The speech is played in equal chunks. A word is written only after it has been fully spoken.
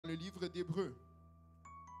livre d'Hébreux.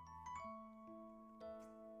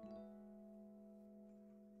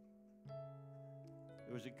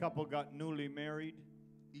 There was a couple got newly married.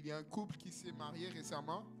 Il y a un couple qui s'est marié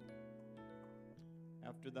récemment.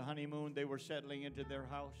 After the honeymoon, they were settling into their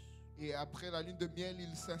house. Et après la lune de miel,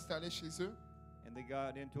 ils s'installaient chez eux. And they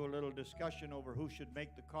got into a little discussion over who should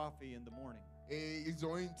make the coffee in the morning. Et ils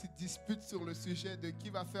ont eu une petite dispute sur le sujet de qui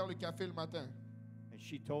va faire le café le matin. And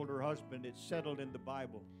she told her husband, it's settled in the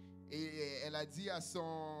Bible. Et elle a dit à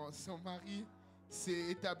son mari, c'est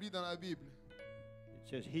établi dans la Bible. It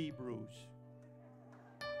says Hebrews.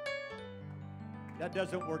 That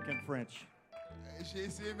doesn't work in French. J'ai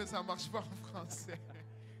essayé, mais ça ne marche pas en français.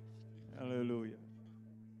 Hallelujah.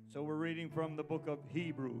 So we're reading from the book of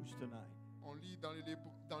Hebrews tonight. On lit dans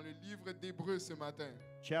le livre d'Hébreux ce matin.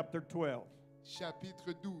 Chapter 12.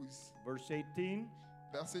 Chapitre 12. Verse 18.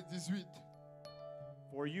 Verset 18.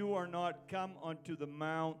 For you are not come unto the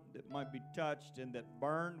mount that might be touched and that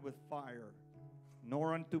burned with fire,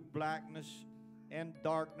 nor unto blackness and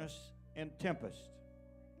darkness and tempest.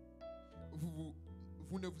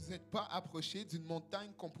 Vous ne vous êtes pas approchés d'une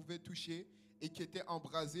montagne qu'on pouvait toucher et qui était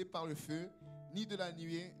embrasée par le feu, ni de la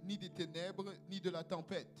nuée, ni des ténèbres, ni de la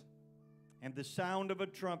tempête. And the sound of a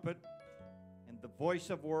trumpet, and the voice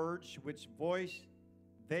of words, which voice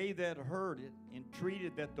they that heard it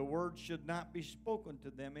entreated that the word should not be spoken to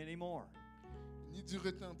them anymore. Ni du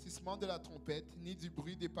retentissement de la trompette, ni du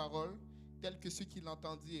bruit des paroles, tels que ceux qui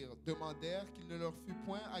l'entendirent demandèrent qu'il ne leur fût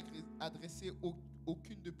point adressé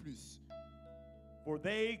aucune de plus. For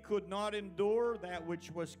they could not endure that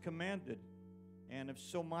which was commanded. And if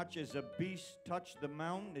so much as a beast touch the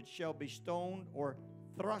mountain, it shall be stoned or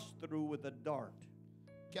thrust through with a dart.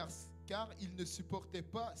 Car ils ne supportaient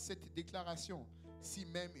pas cette déclaration. Si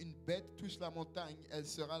même une bête touche la montagne, elle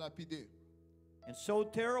sera lapidée. And so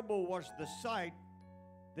terrible was the sight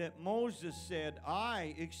that Moses said,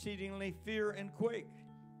 I exceedingly fear and quake.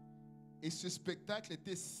 Et ce spectacle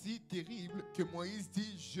était si terrible que Moïse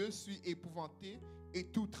dit, je suis épouvanté et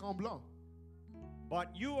tout tremblant. But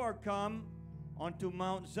you are come unto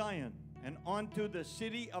Mount Zion, and unto the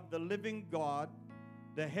city of the living God,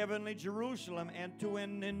 the heavenly Jerusalem, and to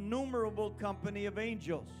an innumerable company of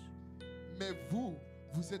angels. Mais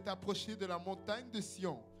vous êtes approchés de la montagne de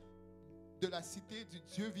Sion, de la cité du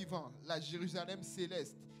Dieu vivant, la Jérusalem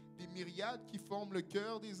céleste, des myriades qui forment le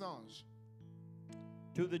cœur des anges.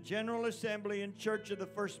 To the general assembly and church of the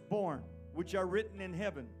firstborn, which are written in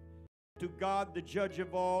heaven, to God the judge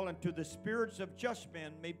of all, and to the spirits of just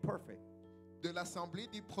men made perfect. De l'assemblée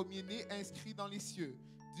des premiers-nés inscrits dans les cieux,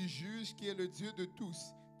 du juge qui est le Dieu de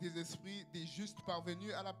tous, des esprits des justes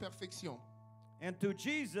parvenus à la perfection. And to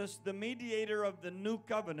Jesus, the mediator of the new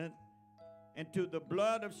covenant, and to the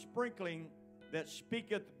blood of sprinkling that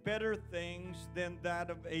speaketh better things than that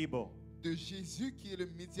of Abel. De Jésus qui est le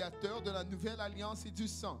médiateur de la nouvelle alliance et du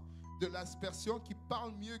sang, de l'aspersion qui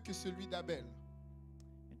parle mieux que celui d'Abel.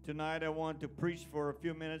 And tonight I want to preach for a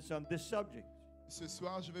few minutes on this subject. Ce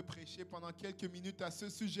soir, je vais prêcher pendant quelques minutes à ce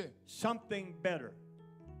sujet. Something better.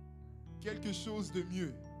 Quelque chose de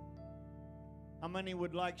mieux. How many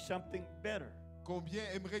would like something better? Combien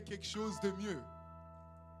aimeraient quelque chose de mieux?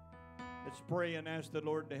 Let's pray and ask the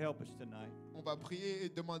Lord to help us tonight. On va prier et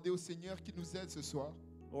demander au Seigneur qu'il nous aide ce soir.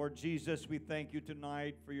 Lord Jesus, we thank you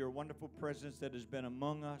tonight for your wonderful presence that has been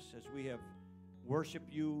among us as we have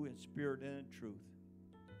worshiped you in spirit and in truth.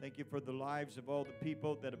 Thank you for the lives of all the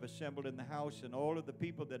people that have assembled in the house and all of the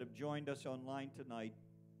people that have joined us online tonight.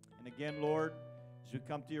 And again, Lord, as we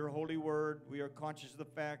come to your holy word, we are conscious of the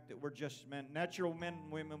fact that we're just natural men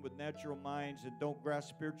and women with natural minds and don't grasp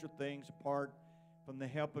spiritual things apart from the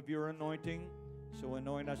help of your anointing. So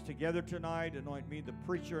anoint us together tonight. Anoint me, the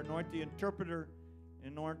preacher. Anoint the interpreter.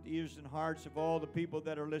 Anoint the ears and hearts of all the people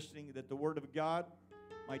that are listening, that the word of God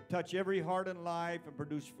might touch every heart and life and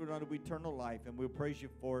produce fruit unto eternal life. And we'll praise you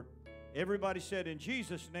for it. Everybody said in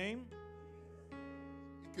Jesus' name.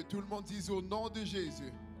 Que tout le monde dise au nom de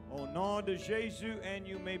Jésus. Au nom de Jésus, and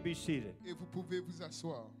you may be seated. Et vous pouvez vous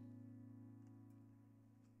asseoir.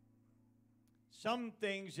 Some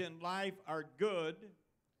things in life are good.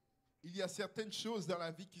 Il y a certaines choses dans la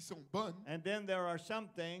vie qui sont bonnes. And then there are some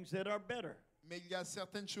things that are better. Mais il y a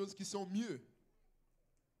certaines choses qui sont mieux.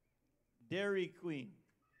 Dairy Queen.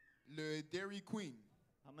 Le Dairy Queen.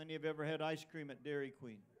 How many have ever had ice cream at Dairy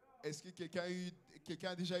Queen? Est-ce que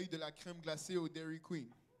quelqu'un a déjà eu de la crème glacée au Dairy Queen?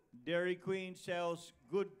 Dairy Queen sells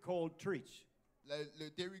good cold treats. Le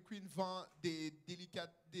Dairy Queen vend des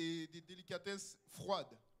délicatesses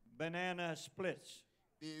froides. Banana splits.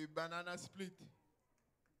 Des banana splits.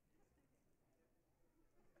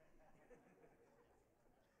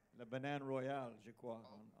 La banane royale, je crois.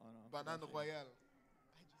 Banane royale.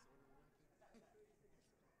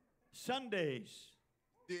 Sundays.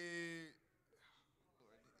 Des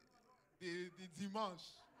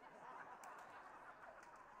dimanches.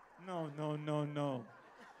 No, no, no, no.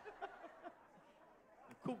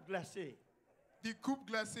 Coupe glacée. Des coupes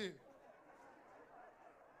glacées.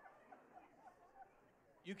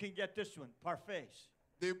 You can get this one, parfaits.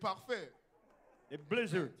 Des parfaits. Des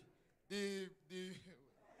blizzards. Des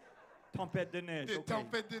Tempête de neige. Okay.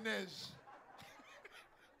 tempêtes de neige.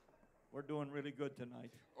 We're doing really good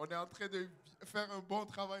tonight. On est en train de faire un bon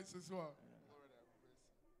travail ce soir.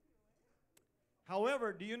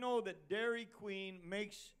 However, do you know that Dairy Queen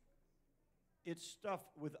makes its stuff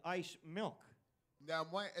with ice milk?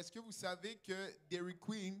 Néanmoins, est-ce que vous savez que Dairy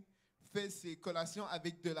Queen fait ses collations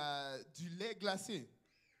avec du lait glacé?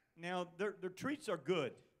 Now, their treats are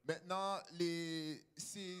good. Maintenant,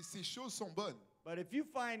 ces choses sont bonnes. But if you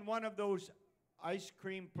find one of those ice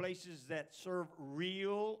cream places that serve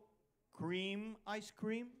real cream ice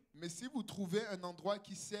cream, Mais si vous trouvez un endroit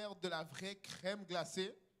qui sert de la vraie crème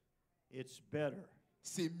glacée, it's better.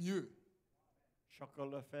 c'est mieux.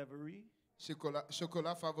 Chocolat favori,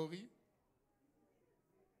 Chocolat favori.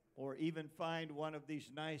 or even find one of these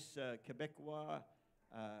nice Quebecois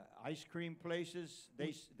ice cream places.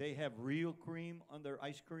 They have real cream on their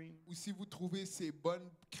ice cream. Ou si vous trouvez ces bonnes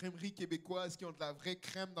crèmeries québécoises qui ont de la vraie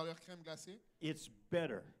crème dans leur crème glacée, It's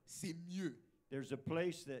better. c'est mieux. There's a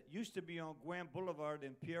place that used to be on Boulevard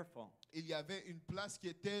in Pierrefonds. Il y avait une place qui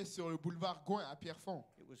était sur le boulevard Gouin à Pierrefonds.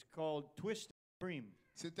 It was called Twist Cream.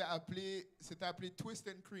 C'était appelé Twist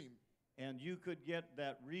and Cream. And you could get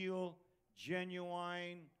that real,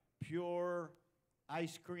 genuine, pure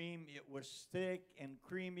ice cream. It was thick and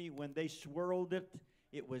creamy. When they swirled it,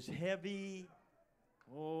 it was heavy.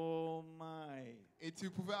 Oh my. Et tu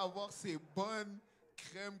pouvais avoir ces bonnes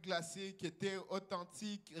crèmes glacées qui étaient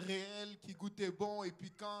authentiques, réelles, qui goûtaient bon. Et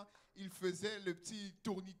puis quand ils faisaient le petit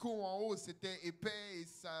tournicot en haut, c'était épais et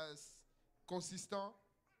consistant.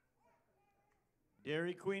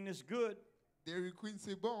 Dairy Queen is good, Dairy Queen,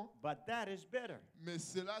 c'est bon, but that is better. mais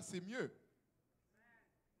cela, c'est mieux.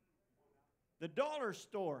 The dollar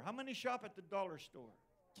store. How many shop at the dollar store?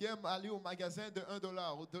 Qui aime aller au magasin de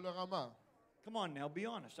 $1, au Dollarama? Come on now, be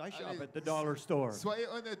honest. I shop Allez, at the dollar store. Soyez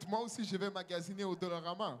honnête, moi aussi, je vais magasiner au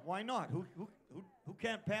Dollarama. Why not? Who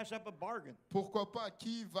can't pass up a bargain? Pourquoi pas?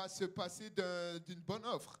 Qui va se passer d'une bonne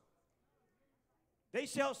offre? They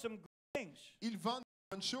sell some good things, Ils vendent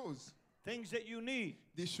des bonnes choses, things that you need,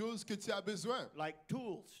 des choses que tu as besoin, like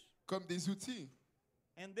tools, comme des outils.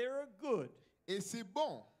 and they're good. Et c'est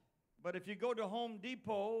bon. But if you go to Home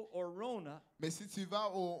Depot or Rona, Mais si tu vas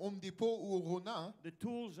au Home Depot ou au Rona, the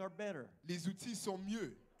tools are better. les outils sont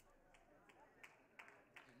mieux.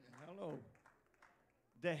 Hello.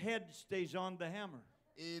 The head stays on the hammer.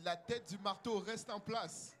 Et la tête du marteau reste en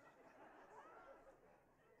place.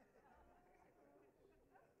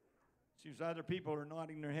 Seems other people are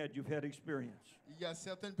nodding their head. You've had experience. Il y a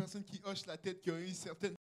certaines personnes qui hochent la tête, qui ont eu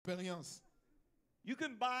certaines expériences. You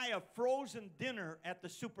can buy a frozen dinner at the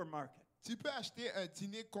supermarket Tu peux acheter un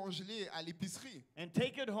dîner congelé à l'épicerie and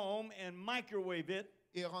take it home and microwave it,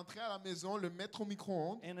 et rentrer à la maison, le mettre au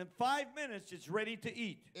micro-ondes. and in 5 minutes it's ready to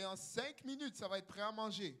eat. Et en 5 minutes, ça va être prêt à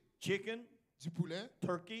manger. Chicken, Du poulet,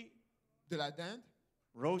 turkey, de la dinde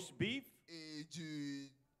roast beef, et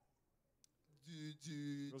du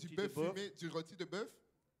Rôti de bœuf bœuf. fumé, du rôti de bœuf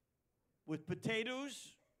with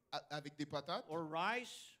potatoes avec des patates or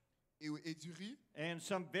rice et du riz and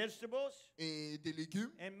some vegetables et des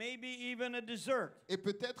légumes and maybe even a dessert. et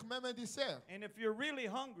peut-être même un dessert. And if you're really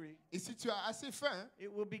hungry, Et si tu as assez faim, it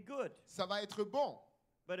will be good. ça va être bon.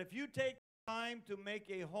 But if you take time to make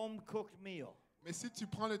a home-cooked meal, Mais si tu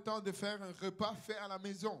prends le temps de faire un repas fait à la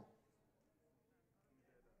maison,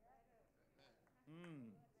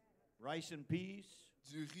 rice and peas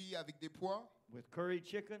du riz avec des pois, with curry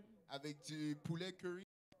chicken, avec du poulet curry,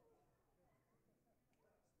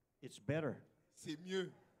 it's better. c'est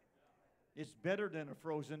mieux. It's better than a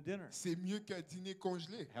frozen dinner. C'est mieux qu'un dîner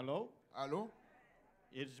congelé. Hello? Allô?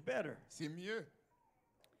 It's better. C'est mieux.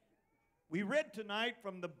 We read tonight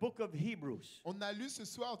from the book of Hebrews. On a lu ce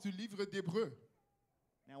soir du livre d'Hébreux.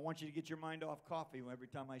 Now I want you to get your mind off coffee every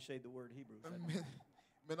time I say the word Hebrews.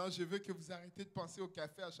 Maintenant, je veux que vous arrêtez de penser au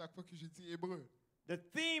café à chaque fois que je dis hébreu. The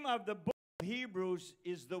theme of the book of Hebrews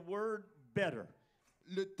is the word better.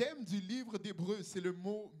 Le thème du livre d'Hébreux, c'est le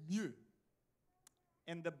mot mieux.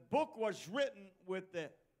 And the book was written with the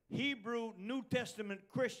Hebrew New Testament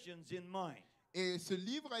Christians in mind. Et ce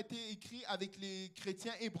livre a été écrit avec les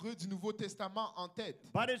chrétiens hébreux du Nouveau Testament en tête.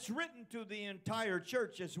 But it's written to the entire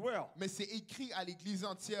church as well. Mais c'est écrit à l'Église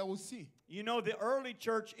entière aussi. You know, the early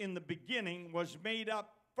church in the beginning was made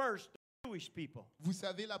up first of Jewish people. Vous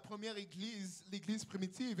savez, la première église, l'église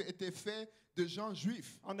primitive, était faite de gens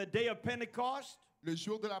juifs. On the day of Pentecost, Le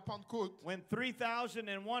jour de la Pentecôte, when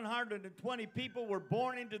 3,120 people were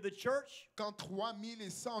born into the church, quand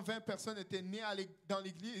 3120 personnes étaient nées dans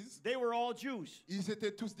l'église, they were all Jews. ils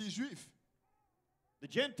étaient tous des juifs. The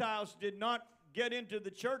Gentiles did not get into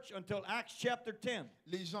the church until Acts chapter 10.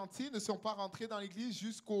 Les gentils ne sont pas rentrés dans l'église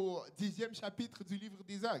jusqu'au 10e chapitre du livre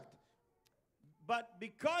des Actes. But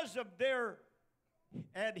because of their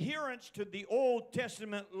adherence to the Old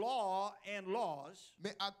Testament law and laws,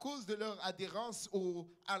 Mais à cause de leur adhérence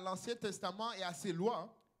à l'Ancien Testament et à ses lois,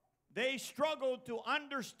 they struggled to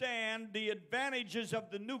understand the advantages of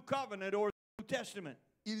the New Covenant or the New Testament.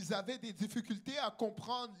 ils avaient des difficultés à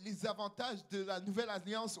comprendre les avantages de la Nouvelle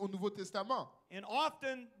Alliance au Nouveau Testament. And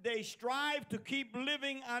often they strive to keep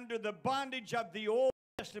living under the bondage of the Old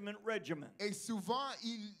Testament regimen. Et souvent,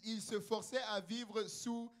 ils se forçaient à vivre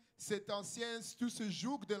sous tout ce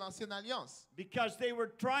joug de l'Ancienne Alliance. Because they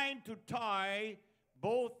were trying to tie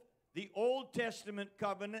both the Old Testament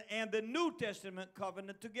covenant and the New Testament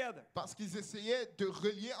covenant together. Parce qu'ils essayaient de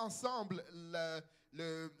relier ensemble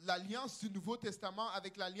l'alliance du Nouveau Testament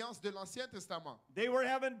avec l'alliance de l'Ancien Testament. They were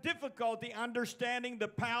having difficulty understanding the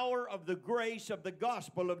power of the grace of the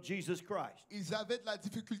gospel of Jesus Christ. Ils avaient de la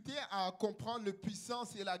difficulté à comprendre la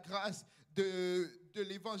puissance et la grâce de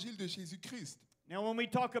l'évangile de Jésus-Christ. Now, when we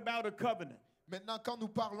talk about a covenant, Maintenant, quand nous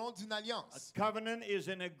parlons d'une a alliance, covenant is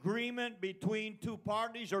an agreement between two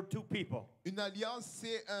parties or two people. une alliance,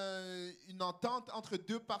 c'est une entente entre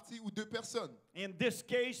deux parties ou deux personnes. In this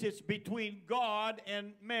case, it's between God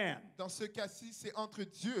and man, Dans ce cas-ci, c'est entre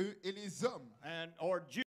Dieu et les hommes. or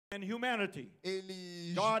Jew and humanity. Et,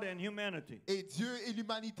 les, God and humanity. et Dieu et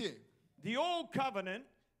l'humanité. The Old Covenant,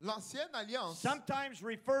 L'ancienne alliance, sometimes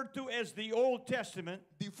referred to as the Old Testament,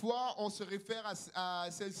 des fois, on se réfère à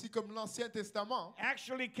celle-ci comme l'Ancien Testament,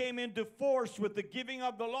 actually came into force with the giving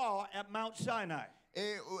of the law at Mount Sinai.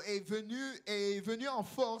 est venu en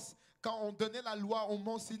force quand on donnait la loi au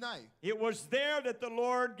mont Sinaï. It was there that the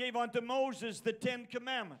Lord gave unto Moses the 10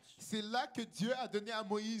 commandments. C'est là que Dieu a donné à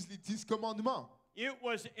Moïse les 10 commandements. It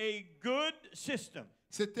was a good system,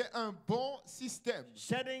 C'était un bon système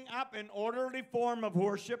setting up an orderly form of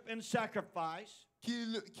worship and sacrifice,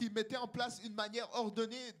 qui mettait en place une manière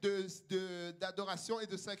ordonnée d'adoration et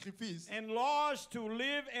de sacrifice and laws to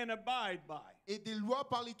live and abide by, et des lois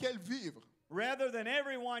par lesquelles vivre, rather than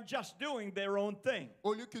everyone just doing their own thing.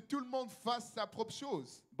 au lieu que tout le monde fasse sa propre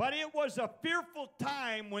chose. But it was a fearful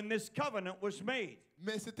time when this covenant was made.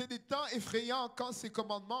 Mais c'était des temps effrayants quand ces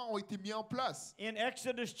commandements ont été mis en place. In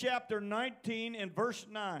Exodus chapter 19 and verse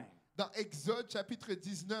 9. Dans Exode chapitre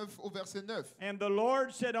 19 au verset 9. And the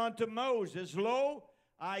Lord said unto Moses, Lo,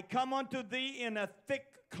 I come unto thee in a thick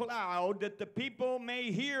cloud, that the people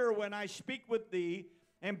may hear when I speak with thee,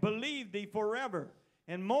 and believe thee forever.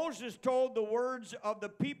 And Moses told the words of the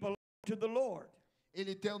people to the Lord. Et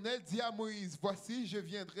l'Éternel dit à Moïse, voici, je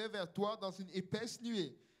viendrai vers toi dans une épaisse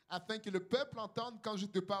nuée, afin que le peuple entende quand je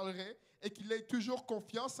te parlerai, et qu'il ait toujours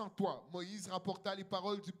confiance en toi. Moïse rapporta les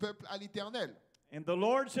paroles du peuple à l'Éternel. And the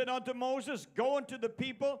Lord said unto Moses, Go unto the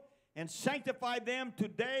people, and sanctify them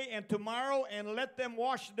today and tomorrow, and let them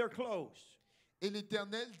wash their clothes. Et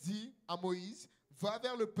l'Éternel dit à Moïse, va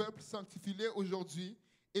vers le peuple, sanctifie-les aujourd'hui,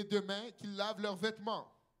 et demain qu'ils lavent leurs vêtements.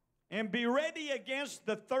 And be ready against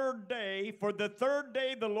the third day, for the third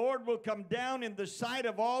day the Lord will come down in the sight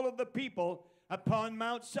of all of the people upon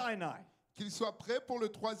Mount Sinai. Qu'ils soient prêts pour le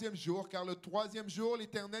troisième jour, car le troisième jour,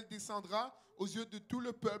 l'Éternel descendra aux yeux de tout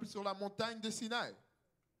le peuple sur la montagne de Sinaï.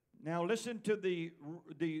 Now listen to the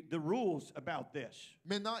rules about this.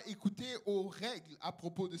 Maintenant, écoutez aux règles à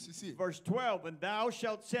propos de ceci. Verse 12, And thou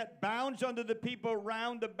shalt set bounds unto the people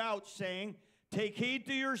round about, saying, Take heed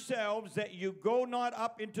to yourselves that you go not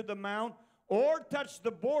up into the mount, or touch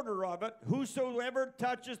the border of it. Whosoever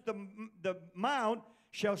touches the mount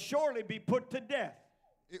shall surely be put to death.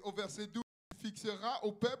 Et au verset 12, tu fixeras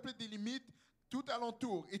au peuple des limites tout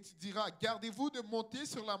alentour, et tu diras, gardez-vous de monter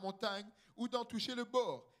sur la montagne ou d'en toucher le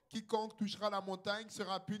bord. Quiconque touchera la montagne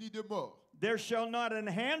sera puni de mort. There shall not an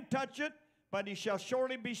hand touch it, but he shall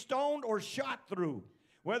surely be stoned or shot through.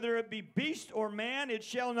 Whether it be beast or man, it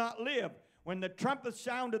shall not live. When the trumpet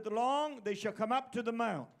soundeth long, they shall come up to the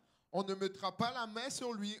mount. On ne mettra pas la main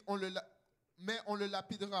sur lui, mais on le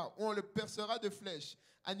lapidera, ou on le percera de flèches.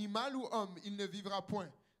 Animal ou homme, il ne vivra point.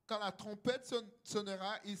 Quand la trompette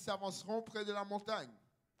sonnera, ils s'avanceront près de la montagne.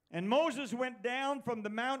 And Moses went down from the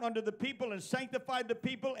mount unto the people and sanctified the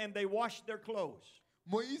people, and they washed their clothes.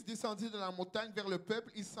 Moïse descendit de la montagne vers le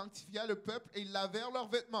peuple, il sanctifia le peuple et ils lavèrent leurs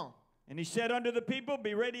vêtements. And he said unto the people,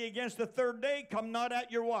 Be ready against the third day, come not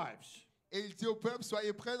at your wives. Et il dit au peuple,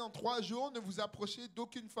 soyez prêts dans 3 jours, ne vous approchez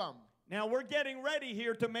d'aucune femme. Now we're getting ready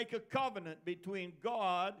here to make a covenant between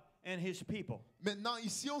God and his people. Maintenant,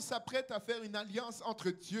 ici, on s'apprête à faire une alliance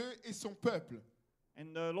entre Dieu et son peuple.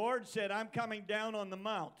 And the Lord said, I'm coming down on the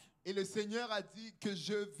mount. Et le Seigneur a dit que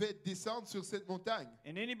je vais descendre sur cette montagne.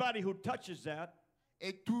 And anybody who touches that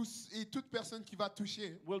Et toute personne qui va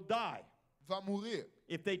toucher will die. va mourir.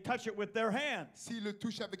 If they touch it with their hands, S'ils le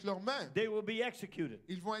touchent avec leurs mains, they will be executed.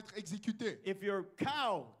 ils vont être exécutés. If your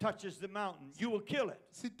cow touches the mountain, you will kill it.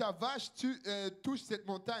 Si ta vache touche cette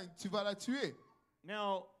montagne, tu vas la tuer.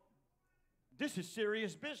 Now, this is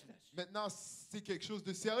serious business. Maintenant, c'est quelque chose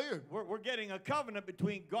de sérieux. We're getting a covenant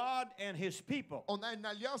between God and his people. On a une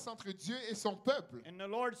alliance entre Dieu et son peuple. And the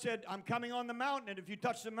Lord said, I'm coming on the mountain, and if you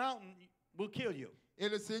touch the mountain, we'll kill you. Et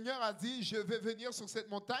le Seigneur a dit, je vais venir sur cette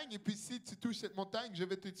montagne, et puis si tu touches cette montagne, je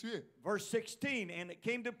vais te tuer. Verse 16, and it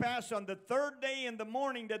came to pass on the third day in the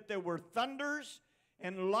morning that there were thunders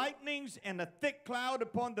and lightnings and a thick cloud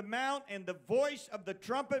upon the mount, and the voice of the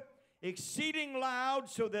trumpet exceeding loud,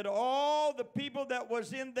 so that all the people that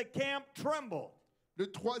was in the camp trembled. Le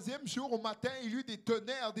 3e jour, au matin, il y eut des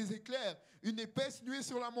tonnerres, des éclairs, une épaisse nuée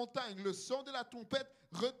sur la montagne. Le son de la trompette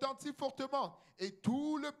retentit fortement, et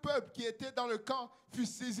tout le peuple qui était dans le camp fut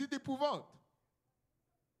saisi d'épouvante.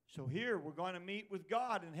 So here we're going to meet with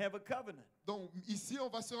God and have a covenant. Donc ici, on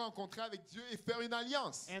va se rencontrer avec Dieu et faire une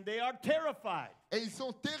alliance. And they are terrified. Et ils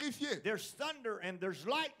sont terrifiés. There's thunder and there's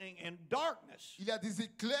lightning and darkness. Il y a des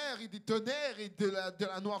éclairs et des tonnerres et de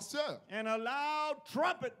la noirceur. And a loud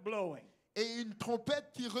trumpet blowing. Et une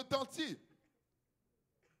trompette qui retentit.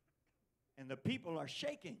 And the people are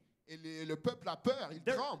shaking. Et le peuple a peur, il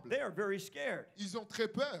tremble. They are very scared. Ils ont très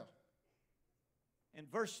peur. In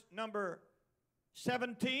verse number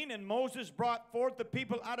 17, and Moses brought forth the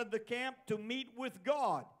people out of the camp to meet with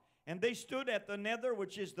God. And they stood at the nether,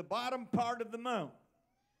 which is the bottom part of the mount.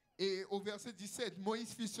 Et au verset 17,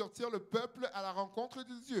 Moïse fit sortir le peuple à la rencontre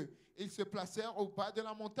de Dieu. Et ils se placèrent au bas de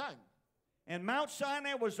la montagne. And Mount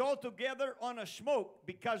Sinai was altogether on a smoke,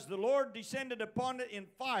 because the Lord descended upon it in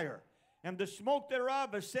fire. And the smoke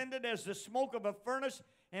thereof ascended as the smoke of a furnace,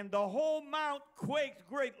 and the whole mount quaked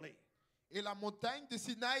greatly. Et la montagne de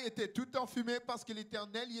Sinaï était toute enfumée parce que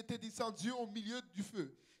l'Éternel y était descendu au milieu du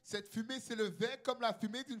feu. Cette fumée s'élevait comme la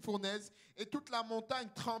fumée d'une fournaise, et toute la montagne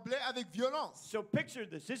tremblait avec violence. So picture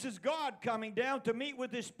this. This is God coming down to meet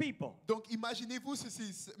with his people. Donc imaginez-vous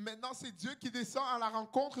ceci. Maintenant c'est Dieu qui descend à la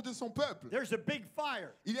rencontre de son peuple. There's a big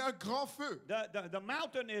fire. Il y a un grand feu. The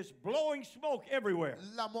mountain is blowing smoke everywhere.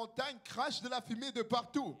 La montagne crache de la fumée de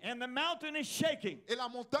partout. And the mountain is shaking. Et la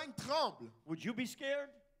montagne tremble. Would you be scared?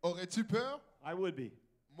 Aurais-tu peur? I would be.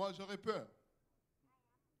 Moi j'aurais peur.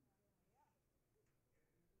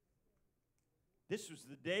 This was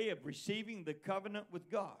the day of receiving the covenant with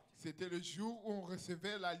God. C'était le jour où on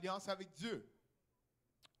recevait l'alliance avec Dieu.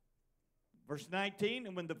 Verse 19,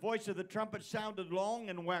 and when the voice of the trumpet sounded long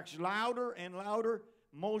and waxed louder and louder,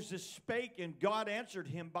 Moses spake, and God answered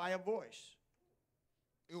him by a voice.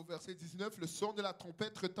 Et au verset 19, le son de la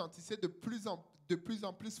trompette retentissait de plus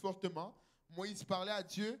en plus fortement. Moïse parlait à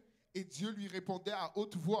Dieu, et Dieu lui répondait à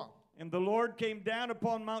haute voix. And the Lord came down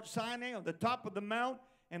upon Mount Sinai on the top of the mount,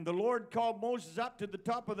 and the Lord called Moses up to the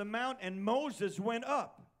top of the mount, and Moses went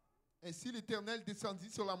up. Ainsi l'Éternel descendit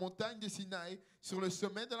sur la montagne de Sinaï, sur le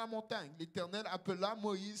sommet de la montagne. L'Éternel appela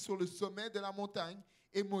Moïse sur le sommet de la montagne,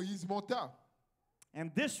 et Moïse monta. And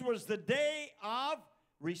this was the day of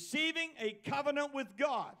receiving a covenant with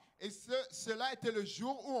God. Et cela était le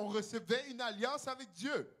jour où on recevait une alliance avec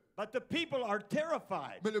Dieu. But the people are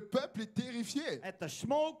terrified Mais le peuple est terrifié at the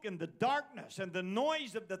smoke and the darkness and the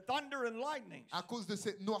noise of the thunder and lightnings. à cause de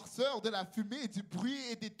cette noirceur, de la fumée, du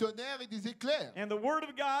bruit et des tonnerres et des éclairs. And the Word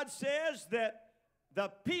of God says that the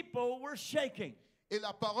people were shaking. Et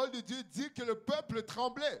la parole de Dieu dit que le peuple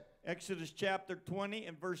tremblait. Exodus chapter 20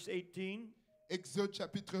 and verse 18. Exode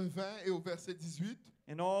chapitre 20 et au verset 18.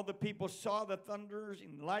 And all the people saw the thunders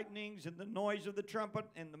and lightnings and the noise of the trumpet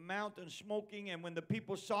and the mountain smoking. And when the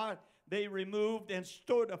people saw it, they removed and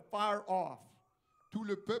stood afar off. Tout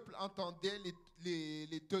le peuple entendait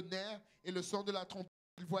les tonnerres et le son de la trompette.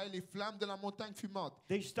 Ils voyaient les flammes de la montagne fumante.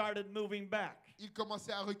 They started moving back. Ils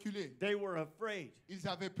commençaient à reculer. They were afraid. Ils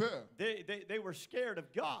avaient peur. They were scared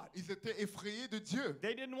of God. Ils étaient effrayés de Dieu.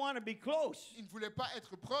 They didn't want to be close. Ils ne voulaient pas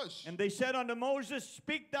être proches. And they said unto Moses,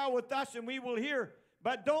 Speak thou with us, and we will hear.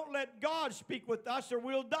 But don't let God speak with us, or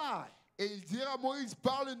we'll die. Et ils dirent à Moïse,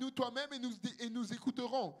 parle-nous toi-même et nous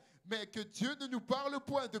écouterons. Mais que Dieu ne nous parle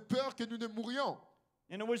point de peur que nous ne mourions.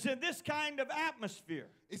 And it was in this kind of atmosphere,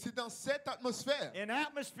 Et c'est dans cette atmosphère, an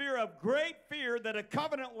atmosphere of great fear, that a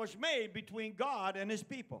covenant was made between God and his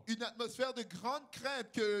people. une atmosphère de grande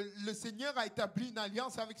crainte que le Seigneur a établi une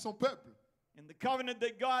alliance avec son peuple. And the covenant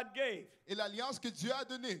that God gave, Et l'alliance que Dieu a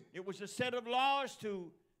donnée, it was a set of laws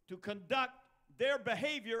to conduct their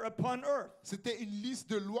behavior upon earth. c'était une liste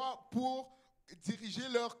de lois pour diriger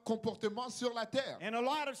leur comportement sur la terre. And a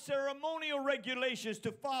lot of ceremonial regulations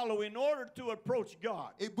to follow in order to approach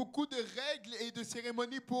God. Et beaucoup de règles et de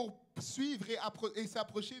cérémonies pour suivre et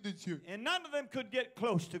s'approcher de Dieu. And none of them could get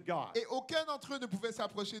close to God. Et aucun d'entre eux ne pouvait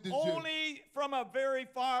s'approcher de Dieu. Only from a very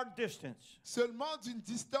far distance. Seulement d'une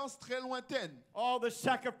distance très lointaine. All the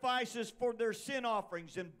sacrifices for their sin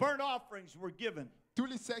offerings and burnt offerings were given. Tous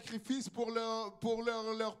les sacrifices pour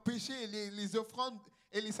leur péché, les offrandes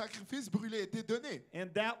et les sacrifices brûlés étaient donnés.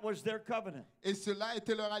 And that was their covenant. Et cela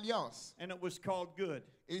était leur alliance. And it was called good.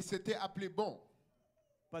 Et c'était appelé bon.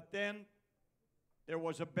 But then there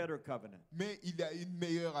was a better covenant. Mais il y a une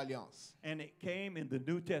meilleure alliance. And it came in the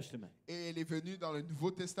New Testament. Et elle est venue dans le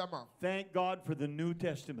Nouveau Testament. Thank God for the New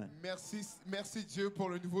Testament. Merci Dieu pour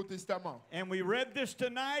le Nouveau Testament. And we read this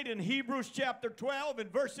tonight in Hebrews chapter 12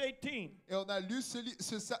 and verse 18. Et on a lu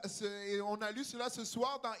cela ce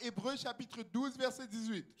soir dans Hébreux chapitre 12 verset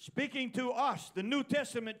 18. Speaking to us, the New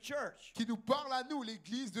Testament church. Qui nous parle à nous,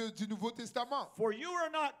 l'église du Nouveau Testament. For you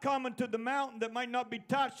are not coming to the mountain that might not be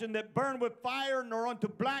touched and that burn with fire, nor unto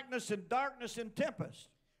blackness and darkness and tempest.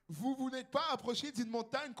 Vous n'êtes pas approchés d'une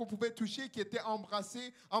montagne qu'on pouvait toucher, qui était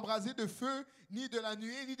embrasée de feu, ni de la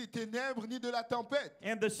nuée, ni des ténèbres, ni de la tempête.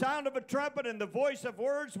 And the sound of a trumpet and the voice of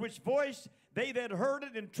words, which voice they that heard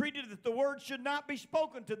it entreated that the word should not be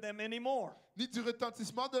spoken to them anymore. Ni du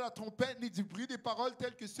retentissement de la trompette, ni du bruit des paroles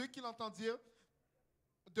telles que ceux qui l'entendirent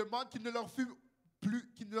demandent qu'il ne leur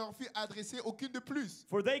fût adressé aucune de plus.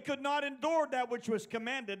 For they could not endure that which was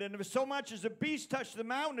commanded, and if so much as a beast touch the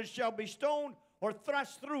mountain, it shall be stoned or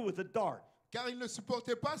thrust through with a dart. Car ils ne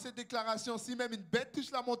supportaient pas cette déclaration. Si même une bête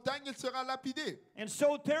touche la montagne, elle sera lapidée. And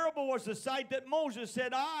so terrible was the sight that Moses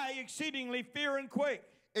said, I exceedingly fear and quake.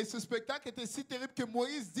 Et ce spectacle était si terrible que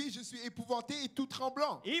Moïse dit, je suis épouvanté et tout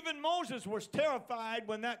tremblant. Even Moses was terrified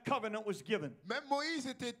when that covenant was given. Même Moïse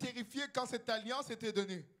était terrifié quand cette alliance était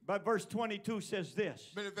donnée. But verse 22 sasays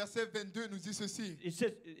this. Mais le verset 22 nous dit ceci. It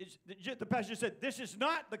says, the pastor said, this is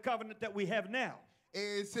not the covenant that we have now.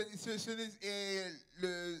 Et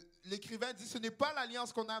l'écrivain dit, ce n'est pas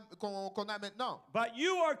l'alliance qu'on a maintenant. But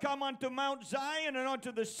you are come unto Mount Zion and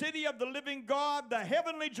unto the city of the living God, the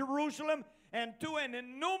heavenly Jerusalem, and to an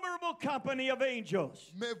innumerable company of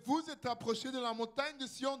angels. Mais vous êtes approchés de la montagne de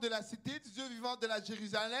Sion, de la cité du Dieu vivant, de la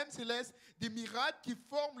Jérusalem céleste, des miracles qui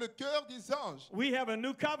forment le cœur des anges. We have a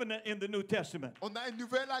new covenant in the New Testament. On a une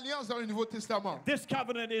nouvelle alliance dans le Nouveau Testament. This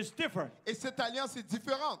covenant is different. Et cette alliance est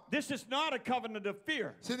différente. This is not a covenant of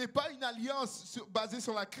fear. Ce n'est pas une alliance basée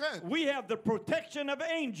sur la crainte. We have the protection of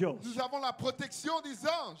angels. Nous avons la protection des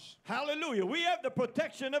anges. Hallelujah. We have the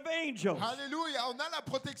protection of angels. Alléluia. On a la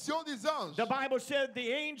protection des anges. The Bible said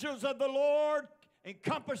the angels of the Lord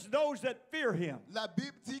encompass those that fear him. La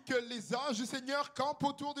Bible dit que les anges du Seigneur campent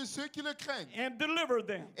autour de ceux qui le craignent. And deliver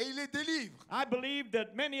them. Et il les délivre. I believe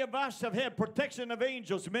that many of us have had protection of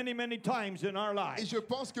angels many, many times in our lives. Et je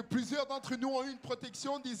pense que plusieurs d'entre nous ont eu une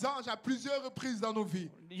protection des anges à plusieurs reprises dans nos vies.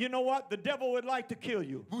 You know what? The devil would like to kill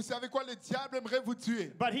you. Vous savez quoi? Le diable aimerait vous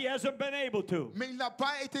tuer. But he hasn't been able to. Mais il n'a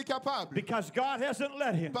pas été capable. Because God hasn't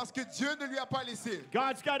let him. Parce que Dieu ne lui a pas laissé.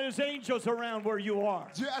 God's got his angels around where you are.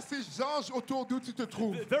 Dieu a ses anges autour d'où tu te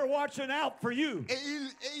trouves. They're watching out for you. Et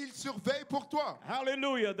il surveille pour toi.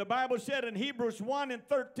 Hallelujah. The Bible said in Hebrews 1 and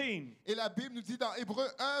 13. Et la Bible nous dit dans Hébreux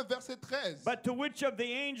 1 verset 13. But to which of the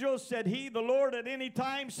angels said he, the Lord, at any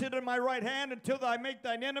time, sit at my right hand until I make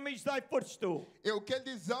thine enemies thy footstool? Et auquel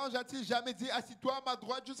des anges a-t-il jamais dit, assis-toi à ma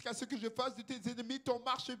droite jusqu'à ce que je fasse de tes ennemis ton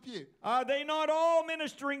marchepied? Are they not all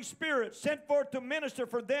ministering spirits sent forth to minister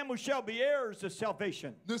for them who shall be heirs of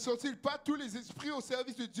salvation? Ne sont-ils pas tous les esprits au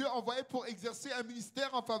service de Dieu envoyés pour exercer un ministère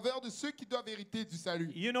en faveur de ceux qui doivent hériter du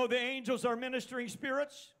salut? You know the angels are ministering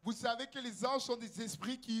spirits? Vous savez que les anges sont des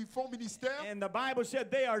esprits qui font ministère? And the Bible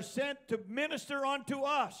said they are sent to minister unto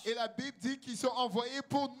us. Et la Bible dit qu'ils sont envoyés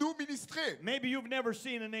pour nous ministrer. Maybe you've never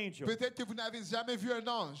seen an angel. Peut-être que vous n'avez jamais vu un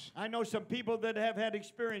ange. I know some people that have had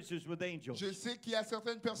experiences with angels. Je sais qu'il y a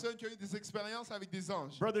certaines personnes qui ont eu des expériences avec des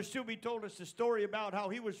anges. Brother Subi told us a story about how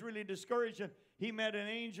he was really discouraged and he met an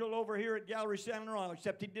angel over here at Gallery Saint-Laurent,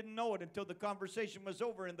 except he didn't know it until the conversation was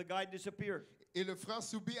over and the guy disappeared. Et le frère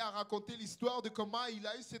Soubi a raconté l'histoire de comment il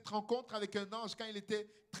a eu cette rencontre avec un ange quand il était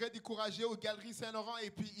très découragé aux Galeries Saint-Laurent. Et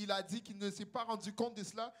puis il a dit qu'il ne s'est pas rendu compte de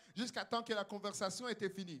cela jusqu'à temps que la conversation était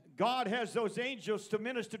finie. God has those angels to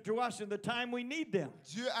minister to us in the time we need them.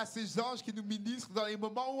 Dieu a ces anges qui nous ministrent dans les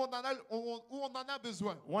moments où on en a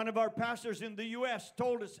besoin. One of our pastors in the U.S.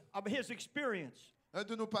 told us of his experience. Un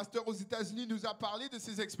de nos pasteurs aux États-Unis nous a parlé de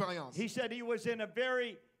ses expériences. He said he was in a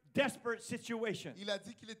very desperate situation. Il a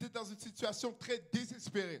dit qu'il était dans une situation très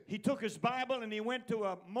désespérée. He took his Bible and he went to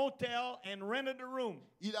a motel and rented a room.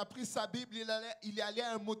 Il a pris sa Bible, il est allé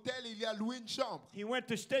à un motel et il a loué une chambre. He went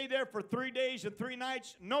to stay there for 3 days and 3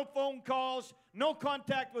 nights, no phone calls, no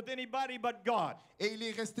contact with anybody but God. Et il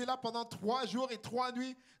est resté là pendant 3 jours et 3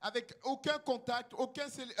 nuits avec aucun contact,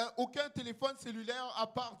 aucun téléphone cellulaire à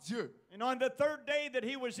part Dieu. And on the 3rd day that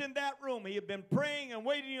he was in that room, he had been praying and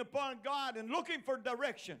waiting upon God and looking for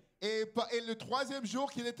direction. Et le 3e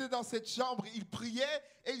jour qu'il était dans cette chambre, il priait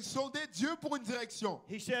et il sondait Dieu pour une direction.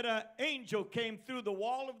 He said an angel came through the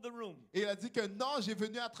wall of the room. Et il a dit qu'un ange est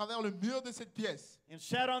venu à travers le mur de cette pièce. And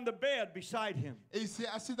sat on the bed beside him. Et il s'est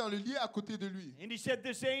assis dans le lit à côté de lui. And he said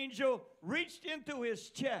this angel reached into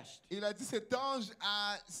his chest. Et il a dit cet ange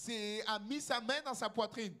a mis sa main dans sa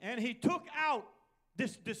poitrine. And he took out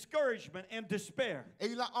this discouragement and despair. Et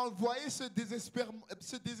il a envoyé ce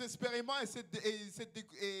désespérément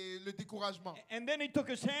et le découragement. And then he took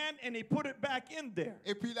his hand and he put it back in there.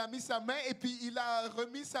 Et puis il a mis sa main et puis il a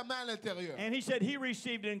remis sa main à l'intérieur. And he said he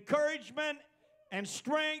received encouragement and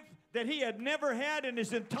strength that he had never had in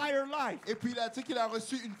his entire life. Et puis il a dit qu'il a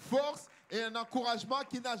reçu une force et un encouragement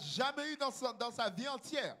qu'il n'a jamais eu dans sa vie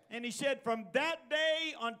entière. And he said from that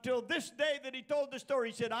day until this day that he told the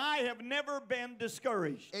story, he said, I have never been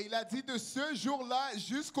discouraged. Et il a dit de ce jour-là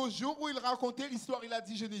jusqu'au jour où il racontait l'histoire, il a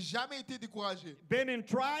dit je n'ai jamais été découragé. Been in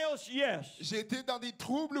trials? Yes. J'ai été dans des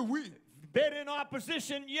troubles, oui. Been in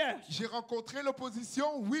opposition? Yes. J'ai rencontré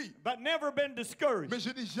l'opposition, oui. But never been discouraged. Mais je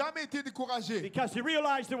n'ai jamais été découragé. Because he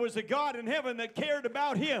realized there was a God in heaven that cared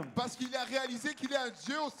about him. Parce qu'il a réalisé qu'il y a un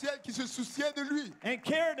Dieu au ciel qui se souciait de lui. And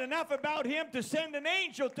cared enough about him to send an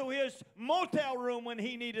angel to his motel room when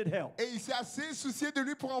he needed help. Et il s'est assez soucié de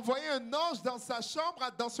lui pour envoyer un ange dans sa chambre,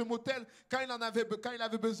 dans ce motel, quand il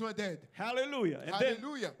avait besoin d'aide. Hallelujah.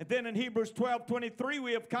 Hallelujah. And then in Hebrews 12:23,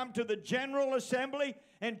 we have come to the general assembly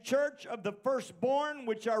and church of the firstborn,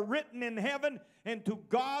 which are written in heaven, and to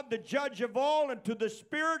God, the judge of all, and to the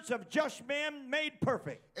spirits of just men made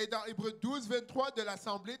perfect. Et dans Hébreux 12:23, de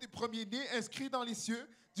l'assemblée des premiers-nés inscrits dans les cieux,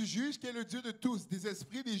 du juge qui est le Dieu de tous, des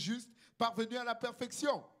esprits des justes parvenus à la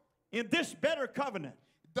perfection. In this better covenant,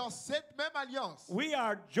 Dans cette même alliance, we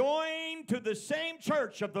are joined to the same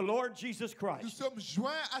church of the Lord Jesus nous Christ. sommes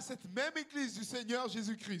joints à cette même église du Seigneur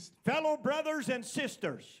Jésus-Christ. Fellow brothers and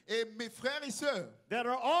sisters Et mes frères et sœurs, that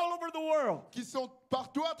are all over the world, qui sont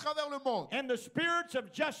partout à travers le monde, and the spirits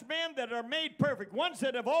of just men that are made perfect, ones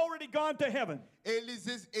that have already gone to heaven. et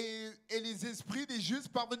les esprits des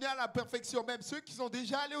justes parvenus à la perfection, même ceux qui sont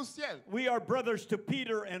déjà allés au ciel. We are brothers to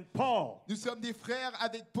Peter and Paul, Nous sommes des frères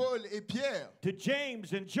avec Paul et Pierre, to James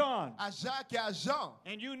and John, à Jacques et à Jean.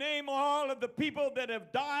 and you name all of the people that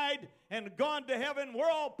have died and gone to heaven. We're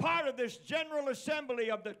all part of this general assembly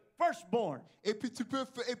of the firstborn. Et puis tu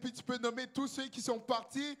peux nommer tous ceux qui sont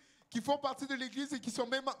partis, qui font partie de l'église et qui sont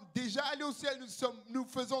même déjà allés au ciel. Nous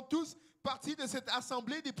faisons tous partie de cette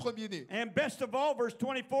assemblée des premiers-nés. And best of all, verse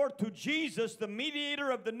 24, to Jesus, the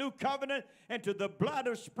mediator of the new covenant, and to the blood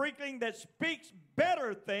of sprinkling that speaks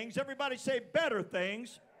better things. Everybody say better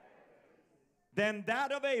things than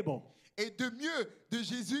that of Abel. Et de mieux, de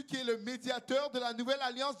Jésus qui est le médiateur de la nouvelle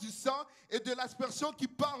alliance du sang et de l'aspersion qui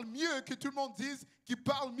parle mieux, que tout le monde dise, qui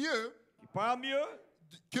parle mieux You parle mieux?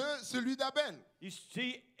 que celui d'Abel. You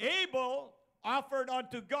see, Abel offered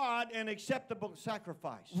unto God an acceptable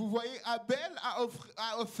sacrifice. Vous voyez, Abel a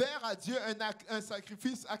offert à Dieu un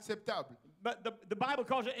sacrifice acceptable. But the Bible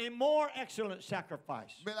calls it a more excellent sacrifice.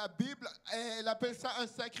 Mais la Bible, elle appelle ça un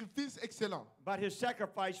sacrifice excellent. But his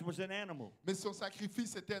sacrifice was an animal. Mais son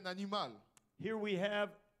sacrifice était un animal. Here we have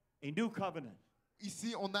a new covenant.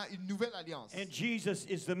 Ici, on a une nouvelle alliance. And Jesus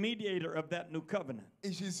is the mediator of that new covenant.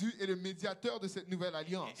 Et Jésus est le médiateur de cette nouvelle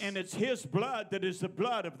alliance. And it's his blood that is the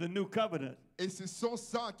blood of the new covenant. Et c'est son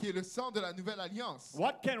sang qui est le sang de la nouvelle alliance.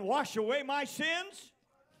 What can wash away my sins?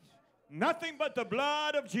 Nothing but the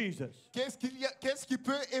blood of Jesus. Qu'est-ce qui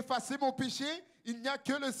peut effacer mon péché? Il n'y a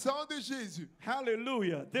que le sang de Jésus.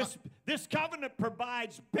 Hallelujah. This covenant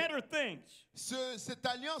provides better things. Cette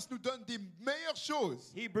alliance nous donne des meilleures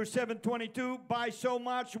choses. Hebrews 7:22, by so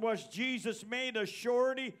much was Jesus made a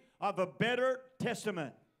surety of a better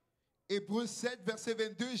testament. Hébreux 7, verset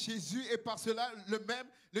 22, Jésus est par cela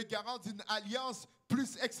le garant d'une alliance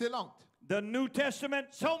plus excellente. The New Testament,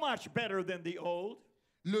 so much better than the Old.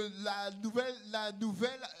 Le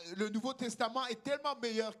Nouveau Testament est tellement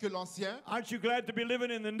meilleur que l'Ancien. Aren't you glad to be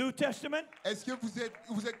living in the New Testament? Est-ce que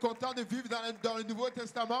vous êtes content de vivre dans le Nouveau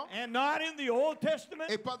Testament And not in the Old Testament?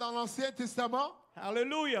 et pas dans l'Ancien Testament?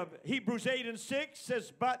 Hallelujah. Hebrews 8 and 6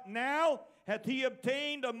 says, But now hath he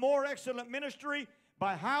obtained a more excellent ministry,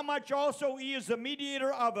 by how much also he is the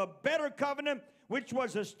mediator of a better covenant, which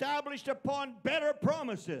was established upon better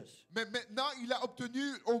promises. Mais maintenant, il a obtenu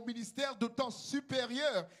au ministère d'autant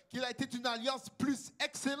supérieur qu'il a été une alliance plus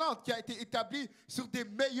excellente qui a été établie sur des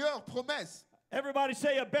meilleures promesses. Everybody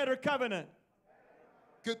say a better covenant.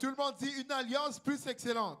 Que tout le monde dit une alliance plus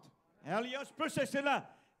excellente. Alliance plus excellent.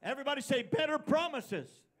 Everybody say better promises.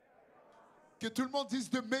 Que tout le monde dise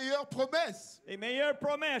de meilleures promesses. A meilleure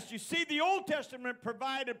promesse. You see, the Old Testament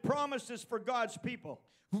provided promises for God's people.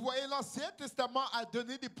 Vous voyez, l'Ancien Testament a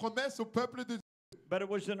donné des promesses au peuple de Dieu. But it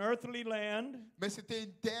was an earthly land, Mais c'était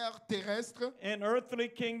une terre terrestre, an earthly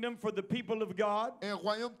kingdom for the people of God. un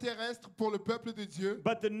royaume terrestre pour le peuple de Dieu.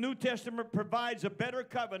 But the New Testament provides a better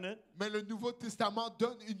covenant Mais le Nouveau Testament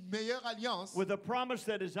donne une meilleure alliance with a promise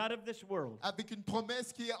that is out of this world. avec une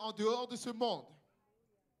promesse qui est en dehors de ce monde.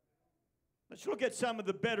 Let's look at some of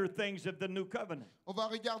the better things of the new covenant. On va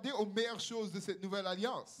regarder aux meilleures choses de cette nouvelle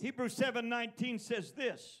alliance. Hebrews 7:19 says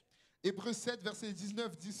this. Hébreux 7, verset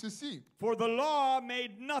 19 dit ceci. For the law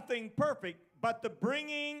made nothing perfect, but the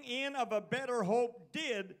bringing in of a better hope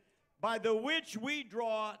did, by the which we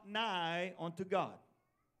draw nigh unto God.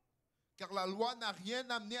 Car la loi n'a rien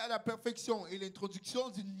amené à la perfection et l'introduction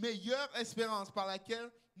d'une meilleure espérance par laquelle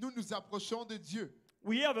nous nous approchons de Dieu.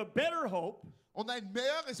 We have a better hope On a une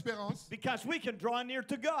meilleure espérance because we can draw near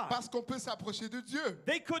to God. parce qu'on peut s'approcher de Dieu.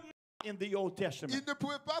 They couldn't in the Old Testament. Ils ne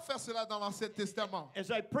pouvaient pas faire cela dans l'Ancien Testament. As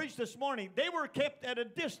I preached this morning, they were kept at a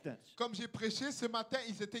distance. Comme j'ai prêché ce matin,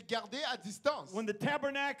 ils étaient gardés à distance. When the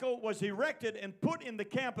tabernacle was erected and put in the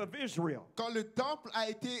camp of Israel, Quand le temple a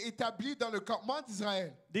été établi dans le campement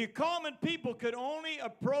d'Israël the common people could only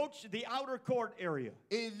approach the outer court area.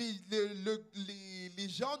 et les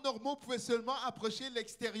gens normaux pouvaient seulement approcher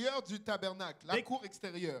l'extérieur du tabernacle, la cour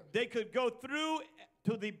extérieure. They could go through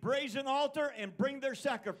to the brazen altar and bring their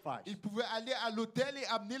sacrifice. Ils pouvaient aller à l'autel et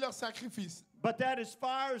amener leur sacrifice. But that is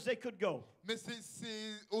far as they could go. Mais c'est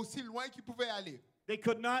aussi loin qu'ils pouvaient aller. They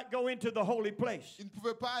could not go into the holy place. Ils ne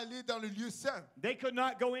pouvaient pas aller dans le lieu saint. They could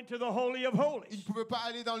not go into the holy of Ils holies. ne pouvaient pas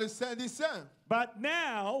aller dans le saint des saints. But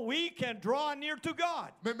now we can draw near to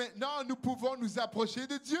God. Mais maintenant, nous pouvons nous approcher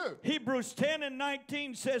de Dieu. Hebrews 10 and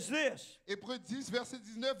 19 says this. Hébreux 10, verset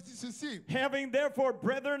 19 dit ceci. Having therefore,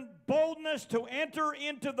 brethren, boldness to enter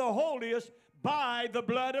into the holiest by the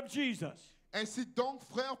blood of Jesus. Ainsi donc,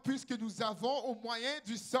 frères, puisque nous avons au moyen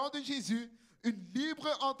du sang de Jésus une libre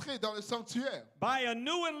entrée dans le sanctuaire. By a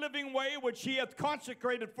new and living way which he hath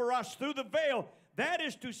consecrated for us through the veil, that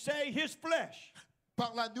is to say, his flesh.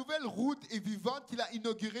 Par la nouvelle route et vivante qu'il a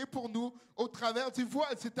inaugurée pour nous au travers du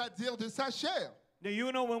voile, c'est-à-dire de sa chair. Do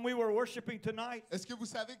you know when we were worshiping tonight Est-ce que vous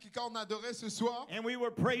savez que quand on adorait ce soir and we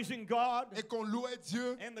were praising God et qu'on louait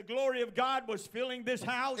Dieu and the glory of God was filling this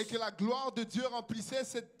house? et que la gloire de Dieu remplissait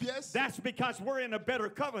cette pièce, That's because we're in a better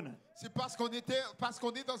covenant. c'est parce qu'on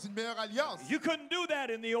est dans une meilleure alliance. You couldn't do that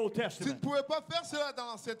in the Old Tu ne Testament. pouvais pas faire cela dans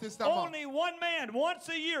l'Ancien Testament. Only one man once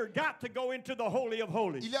a year got to go into the Holy of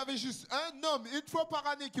Holies. Il y avait juste un homme une fois par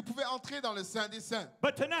année qui pouvait entrer dans le Saint des Saints.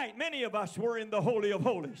 But tonight, many of us were in the Holy of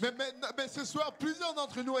Holies. Mais ce soir, plusieurs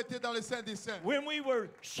d'entre nous étaient dans le Saint des Saints. When we were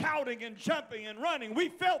shouting and jumping and running, we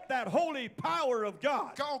felt that holy power of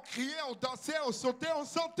God. Quand on criait, on dansait, on sautait, on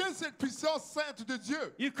sentait cette puissance sainte de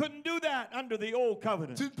Dieu. You couldn't do that under the old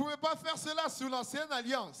covenant. Tu ne pouvais pas faire cela sous l'ancienne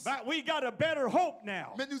alliance. But we got a better hope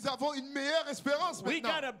now. Mais nous avons une meilleure espérance We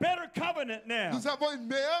got maintenant. a better covenant now. Nous avons une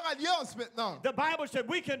meilleure alliance maintenant. The Bible said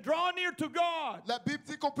we can draw near to God. La Bible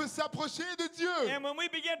dit qu'on peut s'approcher de Dieu. And when we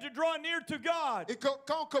begin to draw near to God, Et quand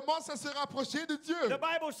on commence à se rapprocher de Dieu, the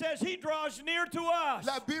Bible says he draws near to us.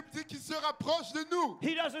 la Bible dit qu'il se rapproche de nous.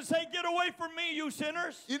 He doesn't say, get away from me, you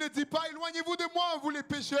sinners. Il ne dit pas éloignez-vous de moi, vous les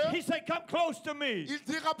pécheurs. He said, come close to me Il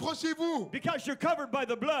dit rapprochez-vous because you're covered by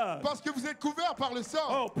the blood. parce que vous êtes couverts par le sang.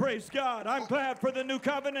 Oh, praise God. I'm glad for the new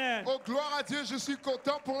covenant. Oh, gloire à Dieu, je suis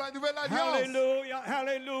content pour la nouvelle alliance. Hallelujah,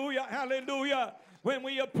 hallelujah, hallelujah. When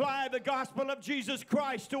we apply the gospel of Jesus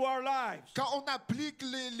Christ to our lives. Quand on applique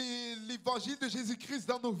l'évangile de Jésus-Christ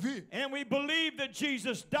dans nos vies. And we believe that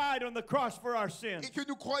Jesus died on the cross for our sins. Et que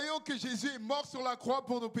nous croyons que Jésus est mort sur la croix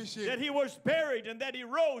pour nos péchés. That he was buried and that he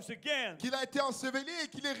rose again. Qu'il a été enseveli et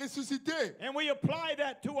qu'il est ressuscité. And we apply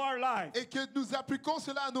that to our lives. Et que nous appliquons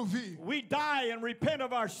cela à nos vies. We die and repent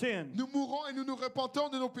of our sins. Nous mourons et nous nous repentons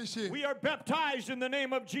de nos péchés. We are baptized in the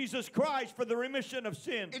name of Jesus Christ for the remission of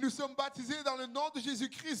sins. Et nous sommes baptisés dans le nom de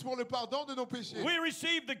Jésus-Christ pour le pardon de nos péchés. We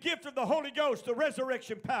receive the gift of the Holy Ghost, the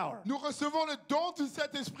resurrection power. Nous recevons le don du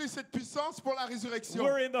Saint-Esprit, cette puissance pour la résurrection.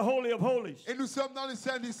 We're in the Holy of Holies. Et nous sommes dans le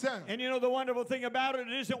Saint des Saints. And you know the wonderful thing about it,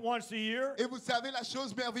 it isn't once a year. Et vous savez la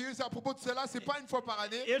chose merveilleuse à propos de cela, c'est pas une fois par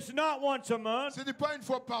année. It's not once a month. Ce n'est pas une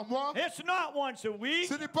fois par mois. It's not once a week.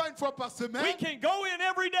 Ce n'est pas une fois par semaine. We can go in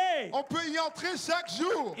every day. On peut y entrer chaque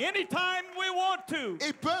jour. Anytime we want to.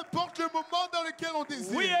 Et peu importe le moment dans lequel on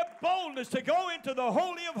désire. We have boldness to go into the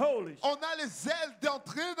Holy of Holies. On a les ailes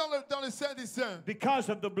d'entrer dans le Saint des Saints. Because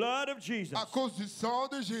of the blood of Jesus. À cause du sang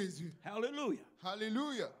de Jésus. Hallelujah.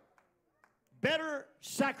 Alléluia. Better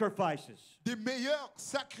sacrifices. Des meilleurs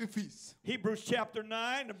sacrifices. Hebrews chapter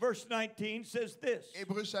 9 verse 19 says this.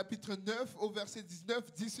 Hébreux chapitre 9 au verset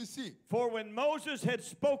 19 dit ceci. For when Moses had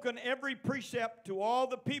spoken every precept to all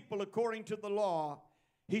the people according to the law,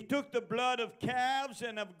 he took the blood of calves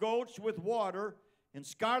and of goats with water and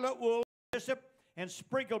scarlet wool and hyssop and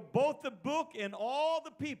sprinkled both the book and all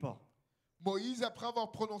the people. Moïse, après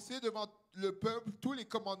avoir prononcé devant le peuple tous les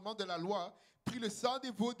commandements de la loi, prit le sang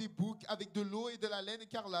des veaux, des boucs, avec de l'eau et de la laine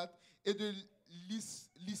écarlate et de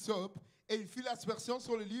l'hysope, et il fit l'aspersion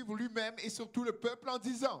sur le livre lui-même et sur tout le peuple en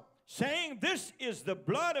disant, saying, this is the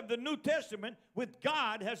blood of the New Testament which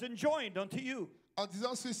God has enjoined unto you. En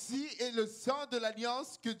disant, ceci est le sang de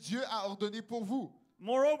l'alliance que Dieu a ordonné pour vous.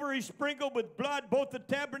 Moreover, he sprinkled with blood both the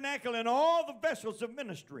tabernacle and all the vessels of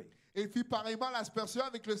ministry. Et il fit pareillement l'aspersion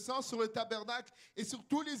avec le sang sur le tabernacle et sur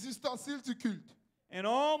tous les ustensiles du culte. And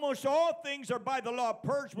almost all things are by the law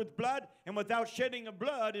purged with blood, and without shedding of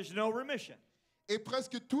blood is no remission. Et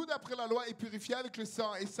presque tout d'après la loi est purifié avec le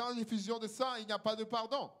sang, et sans effusion de sang, il n'y a pas de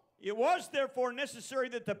pardon. It was therefore necessary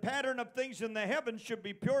that the pattern of things in the heavens should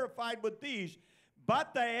be purified with these,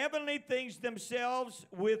 but the heavenly things themselves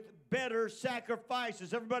with better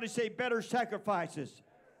sacrifices. Everybody say better sacrifices.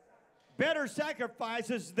 Better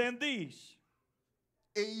sacrifices than these.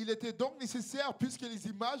 Et il était donc nécessaire, puisque les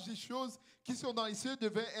images des choses qui sont dans les cieux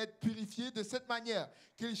devaient être purifiées de cette manière,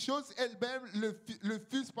 que les choses elles-mêmes le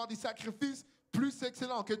fussent par des sacrifices plus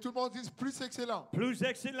excellents. Que tout le monde dise plus excellents. Plus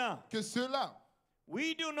excellent. Que ceux-là.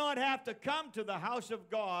 We do not have to come to the house of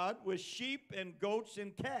God with sheep and goats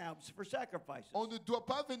and calves for sacrifices. On ne doit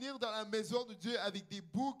pas venir dans la maison de Dieu avec des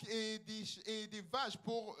boucs et des vaches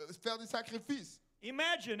pour faire des sacrifices.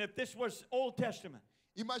 Imagine if this was Old Testament.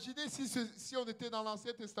 Imaginez si on était dans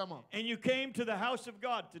l'Ancien Testament. And you came to the house of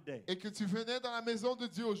God today. Et que tu venais dans la maison de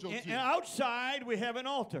Dieu aujourd'hui. And outside we have an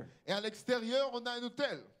altar. Et à l'extérieur, on a un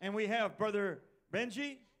autel. And we have Brother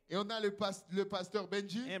Benji. Et on a le pasteur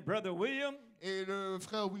Benji. And Brother William. Et le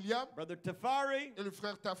frère William. Brother Tafari. Et le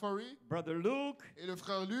frère Tafari. Brother Luke. Et le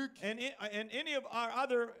frère Luc. And any of our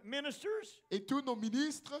other ministers. Et tous nos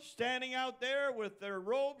ministres. Standing out there with their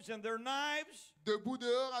robes and their knives. Debout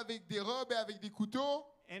dehors avec des robes et avec des couteaux.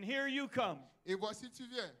 And here you come. Et voici tu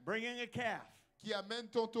viens. Bringing a calf. Qui amène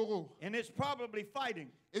ton taureau. And it's probably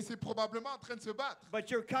fighting. Et c'est probablement en train de se battre. But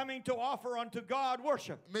you're coming to offer unto God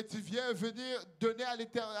worship. Mais tu viens venir donner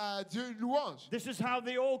à Dieu une louange. This is how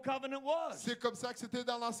the old covenant was. C'est comme ça que c'était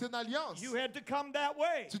dans l'ancienne alliance. You had to come that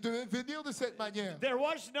way. Tu devais venir de cette manière. There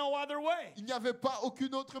was no other way. Il n'y avait pas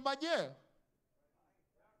aucune autre manière.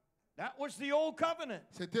 That was the old covenant.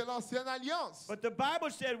 C'était l'ancienne alliance. But the Bible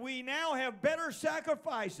said we now have better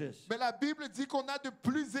sacrifices. Mais la Bible dit qu'on a de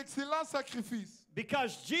plus excellents sacrifices.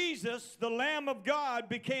 Because Jesus, the Lamb of God,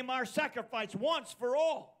 became our sacrifice once for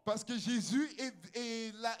all. Parce que Jésus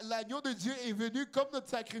et l'agneau de Dieu est venu comme notre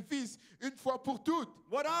sacrifice une fois pour toutes.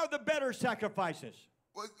 What are the better sacrifices?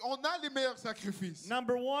 On a les meilleurs sacrifices.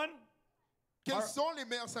 Number one. Quels sont les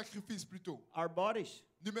meilleurs sacrifices plutôt? Our bodies.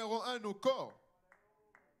 Numéro 1, nos corps.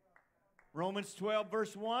 Romans 12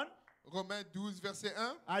 verse 1. Romains 12 verset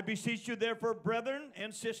 1. I beseech you therefore, brethren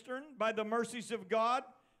and sisters, by the mercies of God,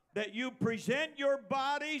 that you present your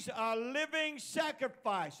bodies a living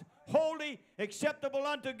sacrifice, holy, acceptable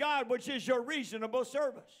unto God, which is your reasonable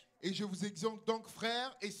service. Et je vous exhorte donc,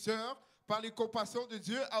 frères et sœurs, par les compassions de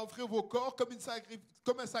Dieu, à offrir vos corps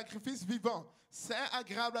comme un sacrifice vivant, saint,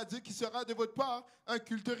 agréable à Dieu, qui sera de votre part un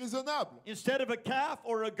culte raisonnable. Instead of a calf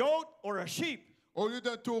or a goat or a sheep. Au lieu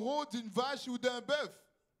d'un taureau, d'une vache ou d'un bœuf.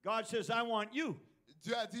 God says, I want you.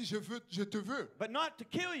 Dieu a dit, je te veux, but not to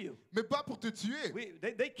kill you. mais pas pour te tuer.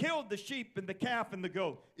 They killed the sheep and the calf and the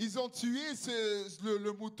goat. Ils ont tué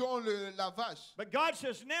le mouton, la vache. But God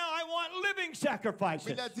says, now I want living sacrifices.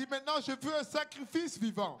 Mais il a dit, maintenant je veux un sacrifice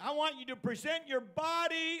vivant. I want you to present your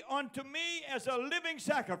body unto me as a living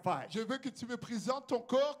sacrifice. Je veux que tu me présentes ton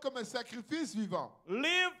corps comme un sacrifice vivant.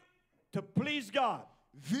 Live to please God.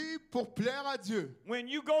 Vis pour plaire à Dieu. When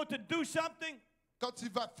you go to do something, Quand tu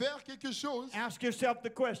vas faire quelque chose, ask yourself the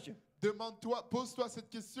question, pose-toi cette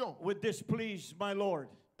question. would this please my Lord?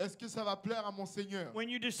 Est-ce que ça va plaire à mon Seigneur? When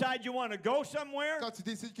you decide you want to go somewhere, Quand tu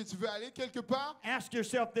décides que tu veux aller quelque part, ask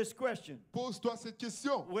yourself this question. pose-toi cette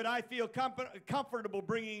question. Would I feel comfortable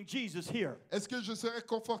bringing Jesus here? Est-ce que je serais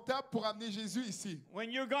confortable pour amener Jésus ici? When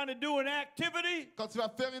you're going to do an activity, Quand tu vas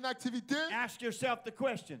faire une activité, ask yourself the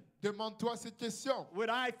question. demande-toi cette question. Would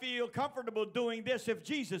I feel comfortable doing this if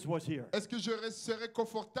Jesus was here? Est-ce que je serais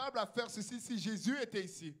confortable à faire ceci si Jésus était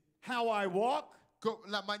ici? How I walk,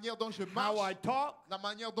 La manière dont je how I marche, talk, la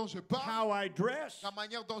manière dont je parle, how I dress, la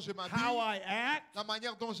manière dont je how m'habille, I act, la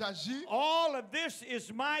manière dont j'agis, all of this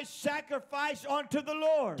is my sacrifice unto the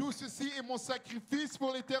Lord. tout ceci est mon sacrifice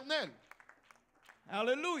pour l'Éternel.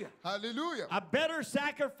 Hallelujah. Alléluia. A better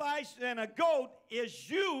sacrifice than a goat is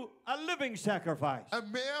you, a living sacrifice. Un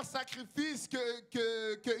meilleur sacrifice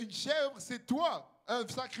qu'une chèvre, c'est toi. Un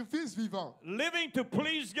sacrifice vivant. Living to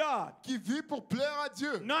please God, Qui vit pour plaire à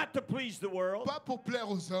Dieu. not to please the world, Pas pour plaire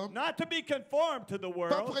aux hommes. not to be conformed to the Pas pour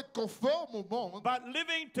world, être conforme au monde. but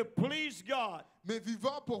living to please God. Mais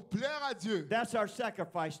vivant pour plaire à Dieu. That's our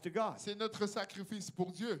sacrifice to God. C'est notre sacrifice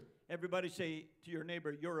pour Dieu. Everybody say to your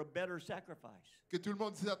neighbor, you're a better sacrifice. Que tout le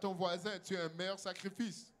monde dise à ton voisin, tu es un meilleur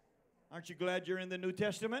sacrifice. Aren't you glad you're in the New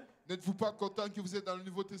Testament? N'êtes-vous pas content que vous êtes dans le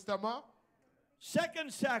Nouveau Testament? Second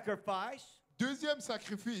sacrifice Deuxième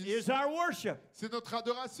sacrifice, is our worship. c'est notre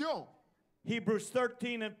adoration. Hebrews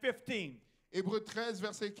 13 and 15. Hébreux 13,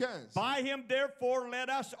 verset 15. By him, therefore, let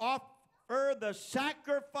us offer the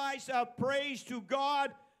sacrifice of praise to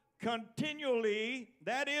God continually.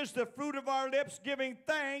 That is the fruit of our lips, giving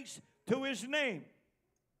thanks to his name.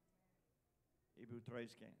 Hébreux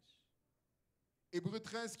 13, 15. Hébreux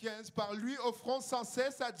 13, 15. Par lui, offrons sans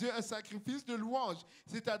cesse à Dieu un sacrifice de louange,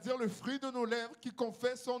 c'est-à-dire le fruit de nos lèvres qui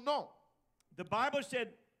confesse son nom. The Bible said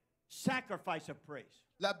sacrifice of praise.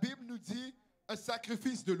 La Bible nous dit un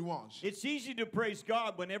sacrifice de louange. It's easy to praise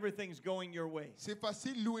God when everything's going your way. C'est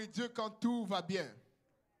facile de louer Dieu quand tout va bien.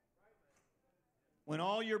 When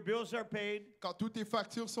all your bills are paid, Quand toutes tes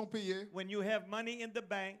factures sont payées, when you have money in the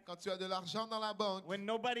bank, quand tu as de l'argent dans la banque, when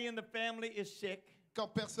nobody in the family is sick, quand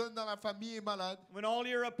personne dans la famille est malade, when all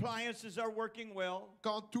your appliances are working well,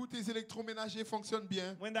 quand tous tes électroménagers fonctionnent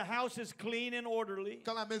bien, when the house is clean and orderly,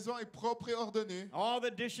 quand la maison est propre et ordonnée, all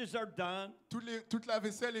the dishes are done, toute la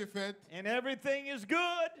vaisselle est faite and everything is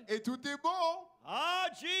good. et tout est bon. Ah,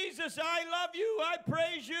 Jesus, I love you. I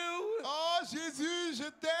praise you. Oh Jésus, je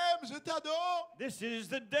t'aime, je t'adore. This is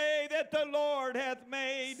the day that the Lord hath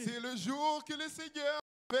made. C'est le jour que le Seigneur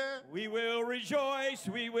a fait. We will rejoice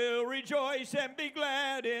and be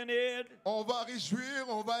glad in it. On va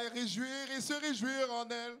réjouir et se réjouir en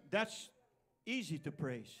elle. That's easy to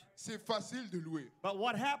praise. C'est facile de louer. But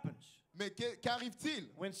what happens Mais qu'arrive-t-il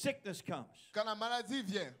when sickness comes? quand la maladie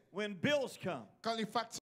vient, When bills come? quand les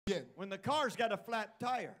factures viennent, When the car's got a flat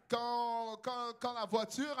tire? quand la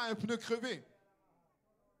voiture a un pneu crevé?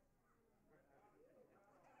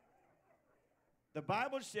 The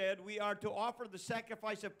Bible said we are to offer the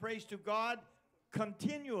sacrifice of praise to God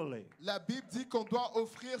continually. La Bible dit qu'on doit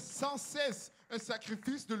offrir sans cesse un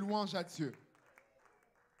sacrifice de louange à Dieu.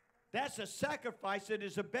 That's a sacrifice that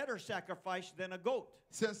is a better sacrifice than a goat.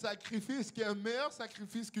 C'est un sacrifice qui est un meilleur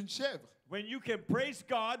sacrifice qu'une chèvre. When you can praise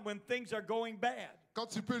God when things are going bad. Quand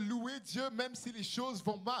tu peux louer Dieu même si les choses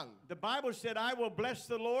vont mal. The Bible said, I will bless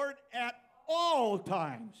the Lord at all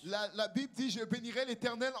times. La Bible dit, je bénirai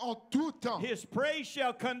l'Éternel en tout temps. His praise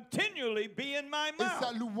shall continually be in my Et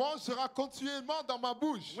sa mouth. louange sera continuellement dans ma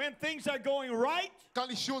bouche. When things are going right Quand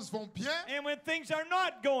les choses vont bien and when things are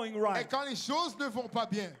not going et right, quand les choses ne vont pas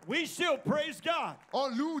bien. we still praise God. On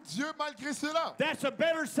loue Dieu malgré cela. That's a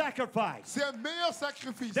better sacrifice. C'est un meilleur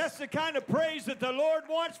sacrifice. That's the kind of praise that the Lord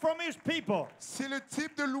wants from his people. C'est le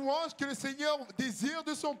type de louange que le Seigneur désire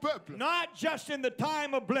de son peuple. Not just in the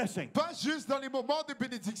time of blessing, Pas juste dans les moments de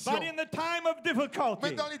bénédiction, but in the time of difficulty.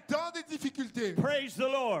 mais dans les temps de difficulté. Praise the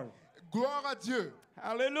Lord. Gloire à Dieu.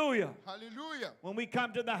 Hallelujah. Alléluia. When we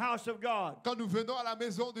come to the house of God, Quand nous venons à la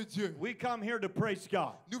maison de Dieu, we come here to praise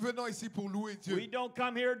God. nous venons ici pour louer Dieu. We don't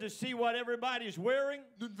come here to see what everybody's wearing,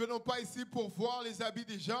 Nous ne venons pas ici pour voir les habits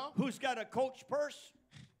des gens. who's got a Coach purse,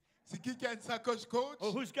 C'est qui a une sacoche Coach?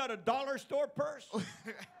 Or who's got a dollar store purse?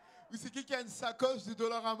 Ou c'est qui a une sacoche du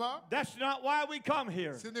Dollarama? That's not why we come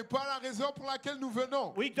here. Ce n'est pas la raison pour laquelle nous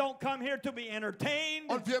venons. We don't come here to be entertained.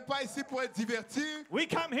 On ne vient pas ici pour être divertis. We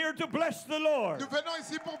come here to bless the Lord. Nous venons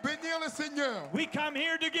ici pour bénir le Seigneur. We come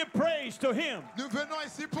here to give praise to Him. Nous venons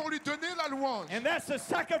ici pour lui donner la louange. And that's a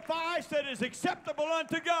sacrifice that is acceptable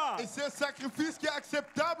unto God. Et c'est un sacrifice qui est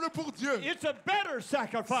acceptable pour Dieu. It's a better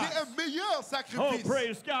sacrifice. C'est un meilleur Oh, sacrifice.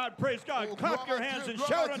 praise God, praise God. Oh, Clap gloire your à hands Dieu, and gloire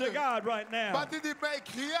shout à unto Dieu. God right now. Battez des mains et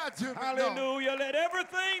criez à Dieu maintenant. Hallelujah. Let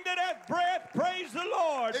everything that hath breath praise the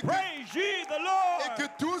Lord. Et que- Praise ye the Et Lord. que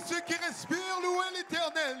tous ceux qui respirent louent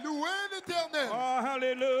l'Éternel. Louez l'Éternel. Oh,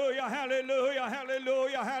 hallelujah, hallelujah,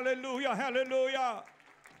 hallelujah, hallelujah, hallelujah.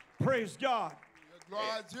 Praise God.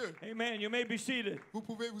 Gloire à Dieu. Amen. You may be seated. Vous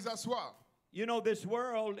pouvez vous asseoir. You know, this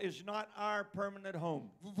world is not our permanent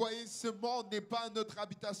home. Vous voyez, ce monde n'est pas notre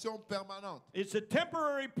habitation permanente. It's a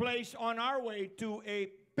temporary place on our way to a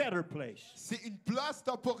better place. C'est une place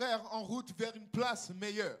temporaire en route vers une place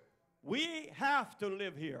meilleure. We have to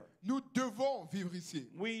live here. Nous devons vivre ici.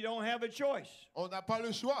 We don't have a choice. On n'a pas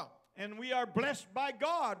le choix. And we are blessed by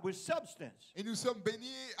God with substance. Et nous sommes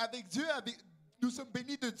bénis avec Dieu, nous sommes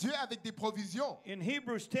bénis de Dieu avec des provisions. In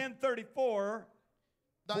Hebrews 10:34,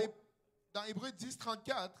 Dans Hébreux 10,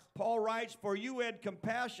 34, Paul writes, "For you had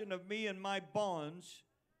compassion of me and my bonds,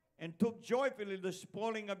 and took joyfully the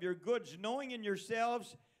spoiling of your goods, knowing in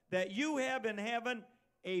yourselves that you have in heaven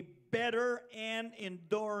a better and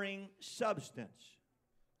enduring substance."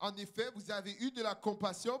 en effet, vous avez eu de la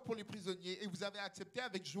compassion pour les prisonniers et vous avez accepté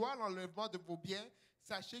avec joie l'enlèvement de vos biens.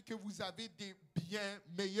 Sachez que vous avez des biens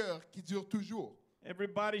meilleurs qui durent toujours.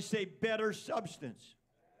 Everybody say better substance.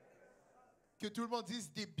 Que tout le monde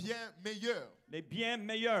dise des biens meilleurs. Les biens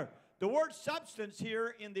meilleurs. The word substance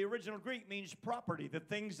here in the original Greek means property, the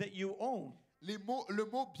things that you own. Le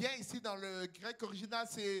mot bien ici dans le grec original,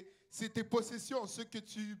 c'est tes possessions, ce que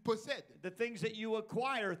tu possèdes. The things that you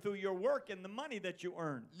acquire through your work and the money that you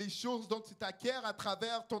earn. Les choses dont tu t'acquiers à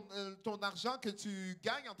travers ton argent que tu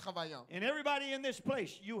gagnes en travaillant. And everybody in this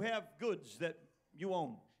place, you have goods that you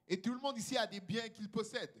own. Et tout le monde ici a des biens qu'il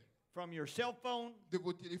possède. From your cell phone, De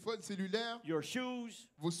vos téléphones cellulaires, your shoes,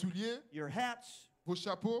 vos souliers, your hats, vos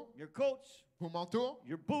chapeaux, your coats, vos manteaux,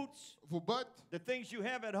 your boots, vos bottes, the things you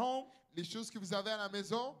have at home, les choses que vous avez à la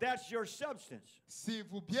maison, that's your substance. c'est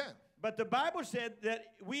vos biens. But the Bible said that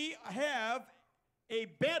we have a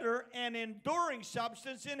better and enduring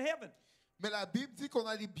substance in heaven. Mais la Bible dit qu'on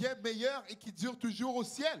a des biens meilleurs et qui durent toujours au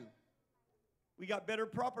ciel. We got better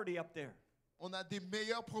property up there. On a des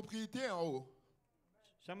meilleures propriétés en haut.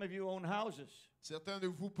 Some of you own houses, Certains de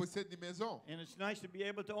vous possèdent des maisons. and it's nice to be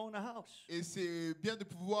able to own a house. Et c'est bien de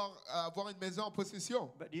pouvoir avoir une maison en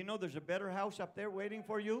possession. But do you know there's a better house up there waiting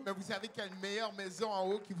for you? Mais vous savez qu'il y a une meilleure maison en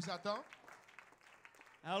haut qui vous attend.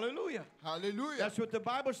 Hallelujah. Alléluia. That's what the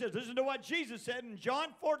Bible says. Listen to what Jesus said in John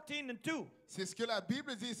 14:2. C'est ce que la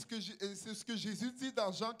Bible dit, c'est ce que Jésus dit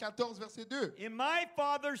dans Jean 14, verset 2. In my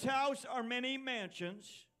Father's house are many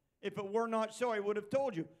mansions. If it were not so, I would have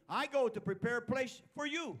told you. I go to prepare a place for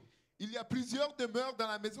you. Il y a plusieurs demeures dans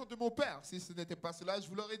la maison de mon Père. Si ce n'était pas cela, je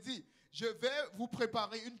vous l'aurais dit. Je vais vous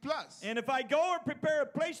préparer une place. And if I go and prepare a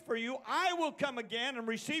place for you, I will come again and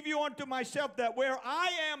receive you unto myself, that where I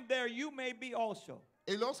am, there you may be also.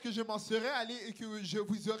 Et lorsque je m'en serai allé et que je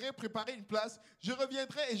vous aurai préparé une place, je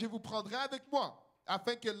reviendrai et je vous prendrai avec moi,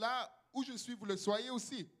 afin que là où je suis, vous le soyez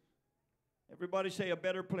aussi. Everybody say a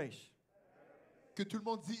better place. Que tout le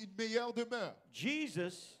monde dit une meilleure demeure.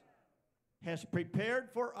 Jesus has prepared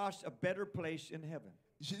for us a better place in heaven.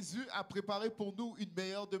 Jésus a préparé pour nous une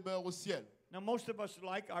meilleure demeure au ciel. Now, most of us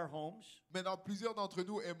like our homes, Maintenant, plusieurs d'entre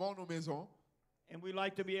nous aimons nos maisons and we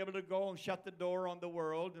like to be able to go and shut the door on the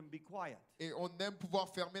world and be quiet. et on aime pouvoir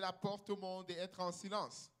fermer la porte au monde et être en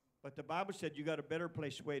silence. But the Bible said you got a better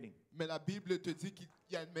place waiting. Mais la Bible te dit qu'il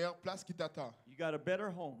y a une meilleure place qui t'attend. You got a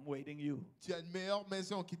better home waiting you. Tu as une meilleure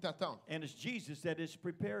maison qui t'attend. And it's Jesus that has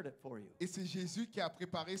prepared it for you. Et c'est Jésus qui a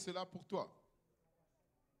préparé cela pour toi.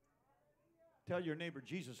 Tell your neighbor,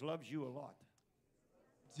 Jesus loves you a lot.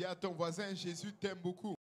 Dis à ton voisin, Jésus t'aime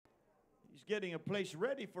beaucoup. He's getting a place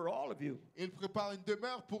ready for all of you, Il prépare une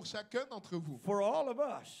demeure pour chacun d'entre vous. for all of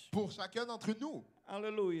us. Pour chacun d'entre nous.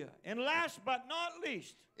 Hallelujah. And last but not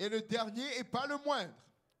least, Et le dernier et pas le moindre.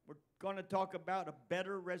 we're going to talk about a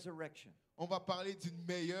better resurrection. On va parler d'une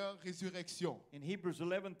meilleure résurrection. In Hebrews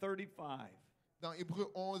 11:35, Dans Hébreux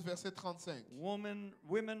 11, verset 35.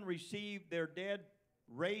 women received their dead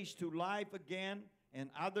raised to life again, and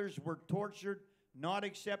others were tortured, not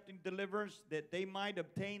accepting deliverance, that they might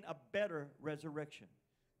obtain a better resurrection.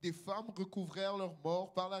 Des femmes recouvrèrent leur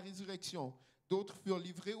mort par la résurrection. D'autres furent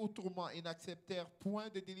livrés au tourment et n'acceptèrent point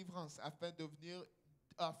de délivrance afin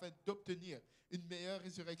d'obtenir une meilleure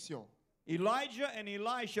résurrection. Elijah and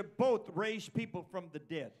Elisha both raised people from the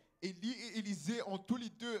dead. Élie et Élisée ont tous les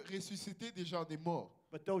deux ressuscité des gens des morts.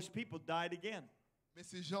 But those people died again. Mais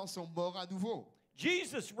ces gens sont morts à nouveau.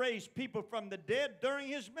 Jesus raised people from the dead during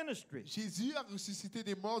his ministry. Jésus a ressuscité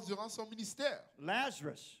des morts durant son ministère.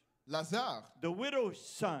 Lazarus, Lazare, the widow's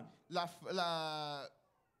son,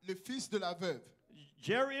 le fils de la veuve,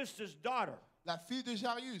 Jairus' daughter. la fille de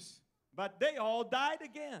Jairus. But they all died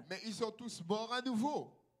again. Mais ils sont tous morts à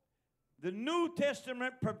nouveau. The New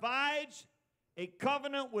Testament provides a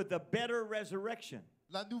covenant with a better resurrection.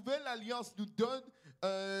 La nouvelle alliance nous donne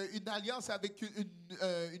une alliance avec une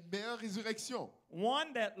meilleure résurrection.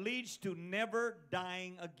 One that leads to never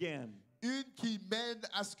dying again. Une qui mène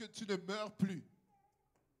à ce que tu ne meurs plus.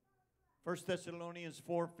 1 Thessalonians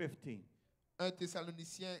 4:15. 1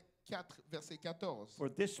 Thessaloniciens 4, verset 14. For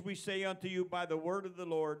this we say unto you by the word of the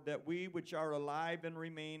Lord, that we which are alive and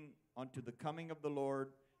remain unto the coming of the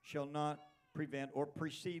Lord shall not prevent or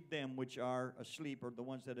precede them which are asleep, or the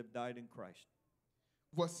ones that have died in Christ.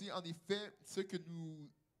 Voici en effet ce que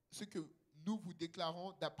nous vous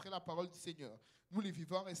déclarons d'après la parole du Seigneur. Nous les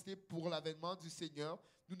vivants restés pour l'avènement du Seigneur,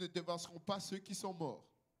 nous ne devancerons pas ceux qui sont morts.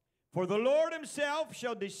 For the Lord himself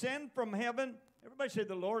shall descend from heaven. Everybody say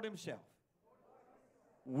the Lord himself.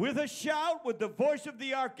 With a shout, with the voice of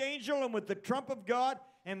the archangel, and with the trump of God,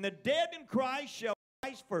 and the dead in Christ shall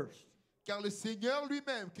rise first. Car le Seigneur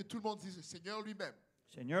lui-même, que tout le monde dise le Seigneur lui-même,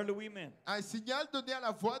 Seigneur lui-même, un signal donné à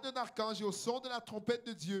la voix d'un archange et au son de la trompette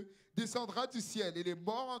de Dieu descendra du ciel, et les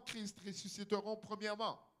morts en Christ ressusciteront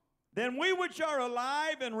premièrement. then we which are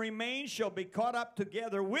alive and remain shall be caught up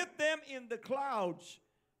together with them in the clouds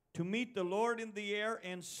to meet the Lord in the air,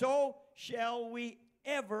 and so shall we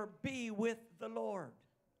ever be with the Lord.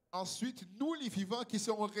 Ensuite, nous les vivants qui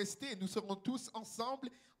serons restés, nous serons tous ensemble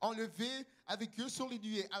enlevés avec eux sur les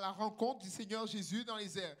nuées à la rencontre du Seigneur Jésus dans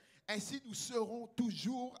les airs. Ainsi, nous serons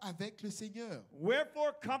toujours avec le Seigneur.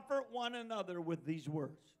 Wherefore comfort one another with these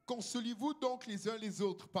words. Consolez-vous donc les uns les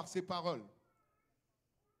autres par ces paroles.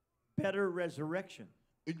 Better resurrection.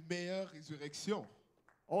 Une meilleure résurrection.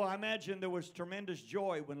 Oh, I imagine there was tremendous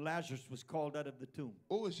joy when Lazarus was called out of the tomb.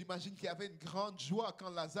 Oh, j'imagine qu'il y avait une grande joie quand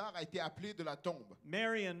Lazare a été appelé de la tombe.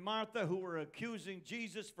 Mary and Martha, who were accusing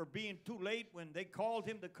Jesus for being too late when they called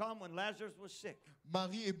him to come when Lazarus was sick.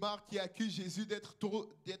 Marie et Marthe qui accusent Jésus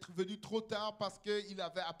d'être venu trop tard parce qu'il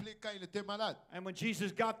avait appelé quand il était malade. And when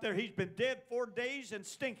Jesus got there, he's been dead 4 days and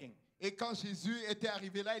stinking. Et quand Jésus était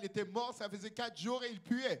arrivé là, il était mort, ça faisait 4 jours et il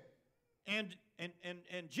puait. And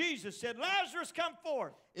Jesus said, Lazarus, come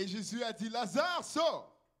forth. Et Jésus a dit, Lazare, sors.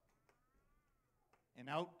 And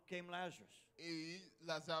out came Lazarus. Et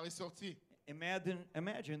Lazare est sorti.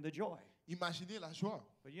 Imagine the joy. Imaginez la joie.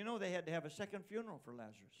 But you know they had to have a second funeral for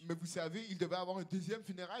Lazarus. Mais vous savez, il devait avoir un deuxième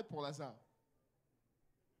funérail pour Lazare.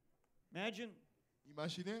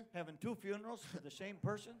 Imaginez Having 2 funerals for the same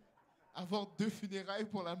person. avoir 2 funérailles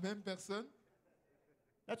pour la même personne.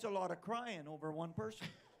 That's a lot of crying over one person.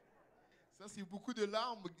 Ça, c'est beaucoup de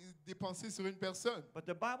larmes dépensées sur une personne. But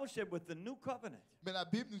the Bible said with the new covenant, Mais la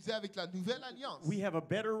Bible nous dit avec la nouvelle alliance, we have a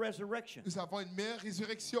better resurrection. nous avons une meilleure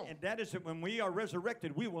résurrection. And that is that when we are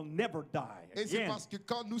resurrected, we will never die Et c'est again. parce que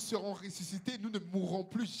quand nous serons ressuscités, nous ne mourrons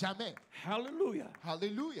plus jamais. Hallelujah.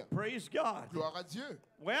 Alléluia. Praise God. Gloire à Dieu.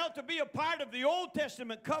 Well, to be a part of the Old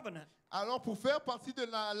Testament covenant, Alors, pour faire partie de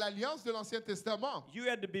l'alliance de l'Ancien Testament, you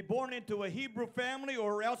had to be born into a Hebrew family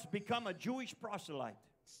or else become a Jewish proselyte.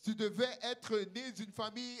 tu devais être né d'une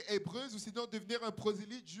famille hébreuse ou sinon devenir un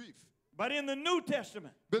prosélyte juif. But in the New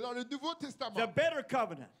Testament, Mais dans le Nouveau the Testament, better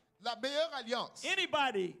covenant, la meilleure alliance,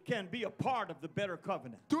 anybody can be a part of the better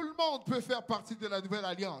covenant tout le monde peut faire partie de la nouvelle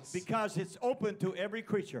alliance because it's open to every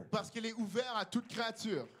creature. parce qu'elle est ouverte à toute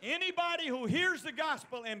créature. Anybody who hears the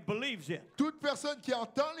gospel and believes it Toute personne qui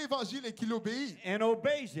entend l'évangile et qui l'obéit, and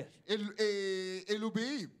obeys it et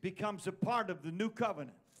l'obéit, becomes a part of the new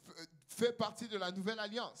covenant. fait partie de la nouvelle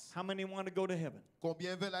alliance. How many want to go to heaven?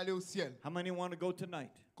 Combien veulent aller au ciel? How many want to go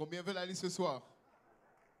tonight? Combien veulent aller ce soir?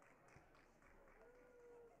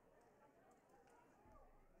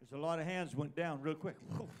 There's a lot of hands went down real quick.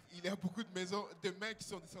 Il y a beaucoup de mains qui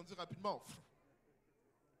sont descendues rapidement.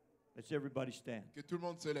 Let's everybody stand. Que tout le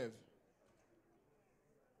monde se lève.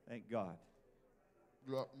 Thank God.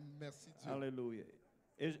 Gloire. Merci Dieu. Hallelujah.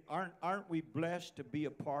 Aren't we blessed to be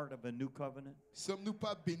a part of a new covenant? Sommes-nous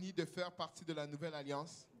pas bénis de faire partie de la nouvelle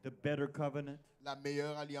alliance? The better covenant? La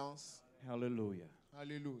meilleure alliance? Hallelujah.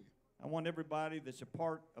 Alléluia. I want everybody that's a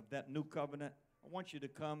part of that new covenant, I want you to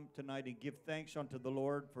come tonight and give thanks unto the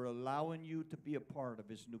Lord for allowing you to be a part of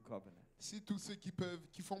his new covenant. Si tous ceux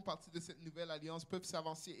qui font partie de cette nouvelle alliance peuvent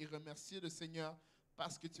s'avancer et remercier le Seigneur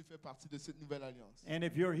parce que tu fais partie de cette nouvelle alliance. And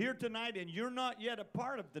if you're here tonight and you're not yet a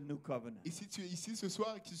part of the new covenant, Et si tu es ici ce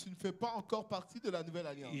soir et que tu ne fais pas encore partie de la nouvelle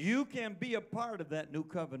alliance, you can be a part of that new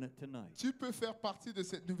covenant tonight. tu peux faire partie de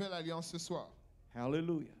cette nouvelle alliance ce soir.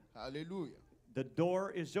 Hallelujah. Alléluia. The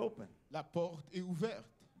door is open. La porte est ouverte.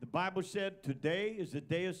 The Bible said today is the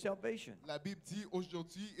day of salvation. La Bible dit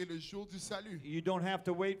aujourd'hui est le jour du salut. You don't have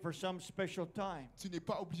to wait for some special time. Tu n'es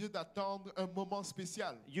pas obligé d'attendre un moment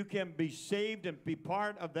spécial. You can be saved and be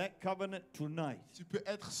part of that covenant tonight. Tu peux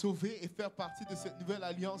être sauvé et faire partie de cette nouvelle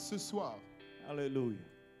alliance ce soir. Hallelujah.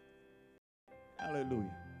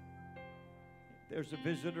 Hallelujah. There's a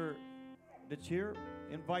visitor that's here.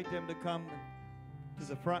 Invite them to come to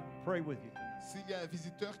the front and pray with you. S'il y a un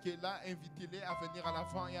visiteur qui est là, invitez-les à venir à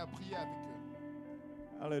l'avant et à prier avec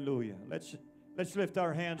eux. Hallelujah. Let's lift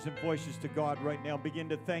our hands and voices to God right now. Begin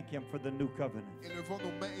to thank Him for the new covenant. Élevons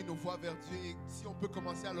nos mains et nos voix vers Dieu. Et si on peut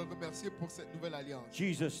commencer à le remercier pour cette nouvelle alliance.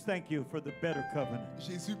 Jesus, thank you for the better covenant.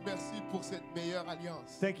 Jésus, merci pour cette meilleure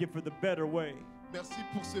alliance. Thank you for the better way. Merci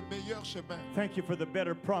pour ce meilleur chemin. Thank you for the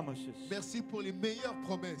better promises. Merci pour les meilleures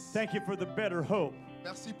promesses. Thank you for the better hope.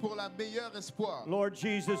 Merci pour la meilleure espoir. Lord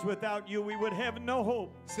Jesus, without you, we would have no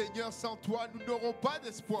hope. Seigneur, sans toi, nous n'aurons pas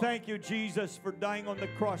d'espoir. Thank you, Jesus, for dying on the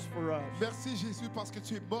cross for us. Merci Jésus parce que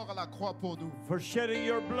tu es mort à la croix pour nous. For shedding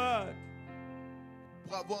your blood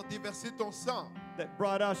Pour avoir déversé ton sang that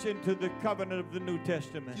brought us into the covenant of the New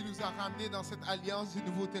Testament. qui nous a ramenés dans cette alliance du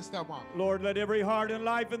Nouveau Testament. Lord, let every heart and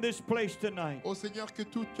life in this place tonight, Ô Seigneur, que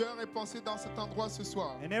tout cœur est pensé dans cet endroit ce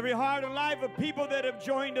soir. and every heart and life of people that have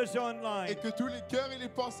joined us Et online, que tous les cœurs et les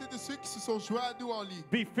pensées de ceux qui se sont joints à nous en ligne,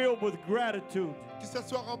 be filled with gratitude que ça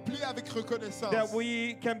soit rempli avec reconnaissance. that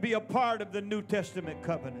we can be a part of the New Testament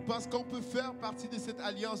covenant. Parce qu'on peut faire partie de cette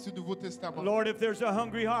alliance du Nouveau Testament. Lord, if there's a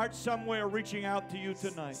hungry heart somewhere reaching out to you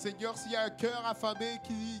tonight, Seigneur, s'il y a un cœur affamé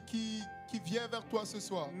qui vient vers toi ce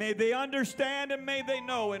soir, may they understand and may they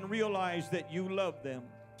know and realize that you love them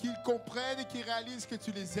qu'ils comprennent et qu'ils réalisent que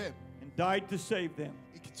tu les aimes and died to save them,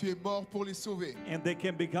 et que tu es mort pour les sauver and they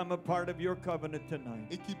can become a part of your covenant tonight.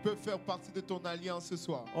 et qu'ils peuvent faire partie de ton alliance ce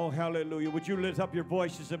soir. Oh, hallelujah. Would you lift up your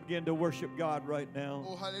voices and begin to worship God right now?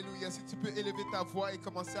 Oh, alléluia. Si tu peux élever ta voix et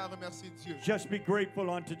commencer à remercier Dieu. Just be grateful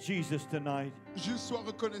unto Jesus tonight. Juste sois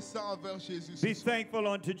reconnaissant envers Jésus Be ce soir. thankful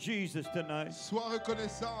unto Jesus tonight. Sois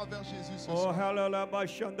reconnaissant envers Jésus ce Oh, soir. hallelujah,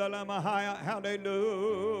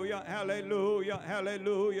 hallelujah,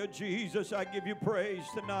 hallelujah. Jesus, I give you praise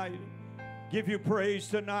tonight. Give you praise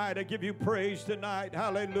tonight. I give you praise tonight.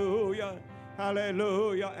 Hallelujah.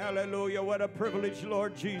 Hallelujah. Hallelujah. What a privilege,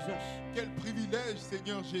 Lord Jesus. Quel privilège,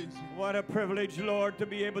 Seigneur Jésus. What a privilege, Lord, to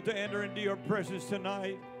be able to enter into your presence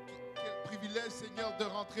tonight. Quel privilège, Seigneur, de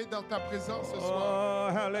rentrer dans ta présence ce soir.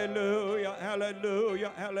 Oh, hallelujah.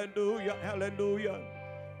 Hallelujah. Hallelujah. Hallelujah.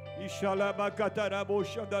 If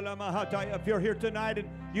you're here tonight and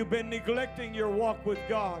you've been neglecting your walk with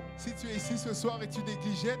God, Si tu es ici ce soir et tu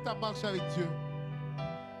négligeais ta marche avec Dieu,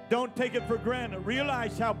 don't take it for granted.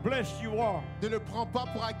 Realize how blessed you are. ne le prends pas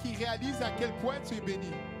pour acquis. Réalise à quel point tu es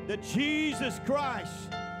béni. That Jesus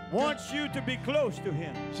Christ wants you to be close to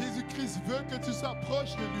Him. Jésus-Christ veut que tu sois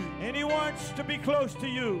proche de lui. And He wants to be close to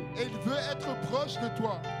you. Et il veut être proche de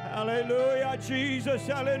toi. Hallelujah, Jesus.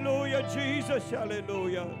 Hallelujah, Jesus.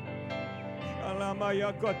 Hallelujah.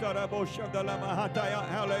 Hallelujah, hallelujah,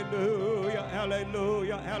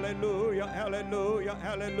 hallelujah, hallelujah,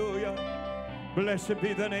 hallelujah. Blessed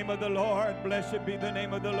be the name of the Lord. Blessed be the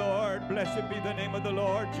name of the Lord. Blessed be the name of the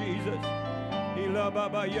Lord Jesus.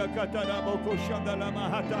 Hallelujah.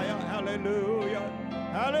 Hallelujah.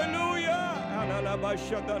 Hallelujah.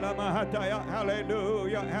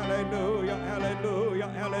 Hallelujah. Hallelujah. Hallelujah.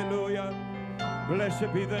 Hallelujah.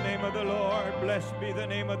 Blessed be the name of the Lord. Blessed be the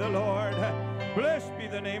name of the Lord. Blessed be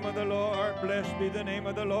the name of the Lord. Blessed be the name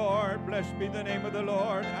of the Lord. Blessed be the name of the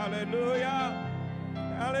Lord. Hallelujah.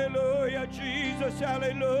 Hallelujah, Jesus.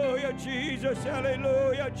 Hallelujah, Jesus.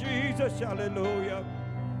 Hallelujah, Jesus. Hallelujah.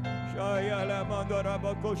 Hallelujah.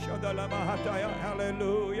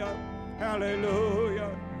 Hallelujah.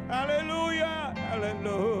 Hallelujah.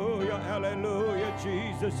 Hallelujah. Hallelujah,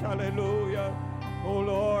 Jesus. Hallelujah. Oh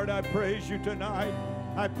Lord, I praise you tonight.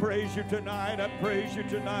 I praise you tonight. I praise you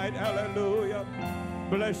tonight. Hallelujah.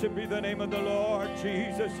 Blessed be the name of the Lord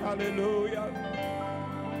Jesus. Hallelujah.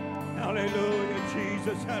 Hallelujah,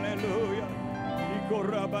 Jesus. Hallelujah.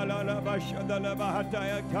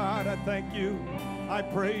 God, I thank you. I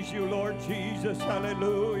praise you, Lord Jesus.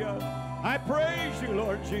 Hallelujah. I praise you,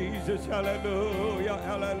 Lord Jesus. Hallelujah.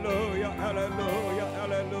 Hallelujah. Hallelujah.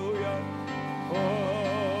 Hallelujah.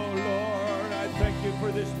 Oh Lord, I thank you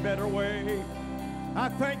for this better way. I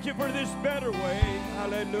thank you for this better way.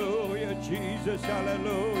 Hallelujah, Jesus.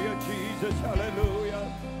 Hallelujah, Jesus.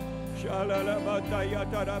 Hallelujah. Hallelujah.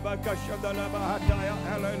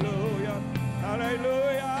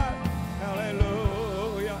 Hallelujah.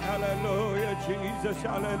 Hallelujah. Hallelujah, Jesus.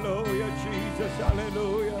 Hallelujah, Jesus.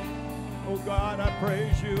 Hallelujah. Oh God, I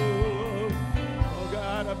praise you. Oh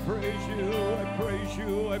God, I praise you. I praise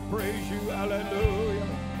you. I praise you. Hallelujah.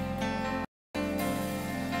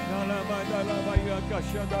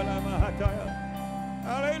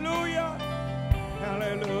 Hallelujah.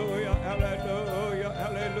 Hallelujah. Hallelujah.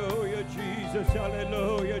 Hallelujah, Jesus.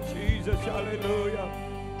 Hallelujah, Jesus. Hallelujah.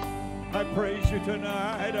 I praise you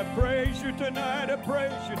tonight. I praise you tonight. I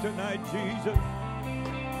praise you tonight, Jesus.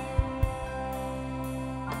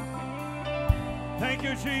 Thank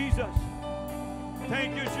you, Jesus.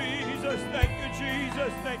 Thank you, Jesus. Thank you,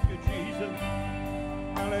 Jesus. Thank you, Jesus.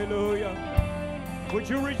 Hallelujah. Would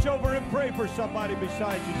you reach over and pray for somebody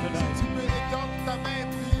beside you tonight? Tu peux étendre ta main et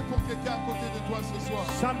prier pour quelqu'un à côté de toi ce soir.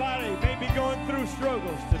 Somebody may be going through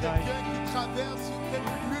struggles tonight. Quelqu'un qui traverse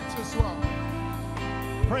quelque lutte ce soir.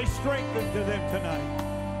 Pray strength into them tonight.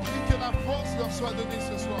 Prie que la force leur soit donnée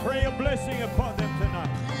ce soir. Pray a blessing upon them tonight.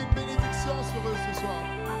 Prie une bénédiction sur eux ce soir.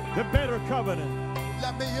 The better covenant.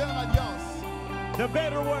 La meilleure alliance. The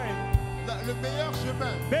better way. Le meilleur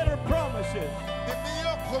chemin. Better promises. Les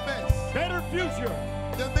meilleures promesses. Better future.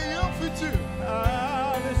 Le meilleur futur.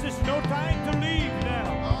 This is no time to leave now.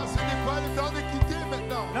 Ah, ce n'est pas le temps de quitter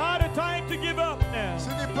maintenant. Not a time to give up now. Ce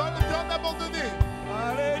n'est pas le temps d'abandonner.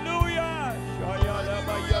 Hallelujah. Hallelujah.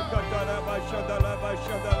 Hallelujah.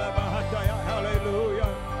 Hallelujah.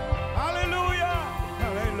 Hallelujah.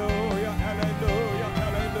 Hallelujah.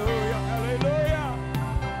 Hallelujah. Hallelujah.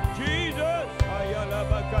 Jesus.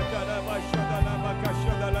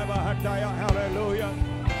 Hallelujah.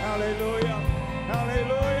 Hallelujah.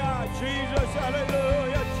 Hallelujah. Jesus.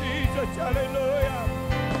 Hallelujah. Jesus. Hallelujah.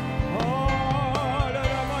 Oh, la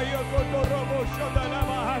la maya kotorobo shodana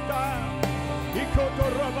mahata.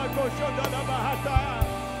 Ikotoraba koshodana mahata.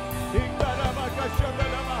 Iktaraba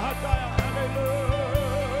koshodana mahata.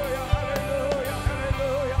 Hallelujah. Hallelujah.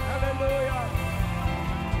 Hallelujah. Hallelujah.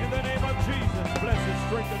 In the name of Jesus, bless and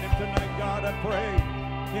strengthen him tonight, God, I pray.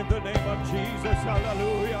 In the name of Jesus,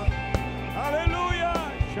 hallelujah. Hallelujah.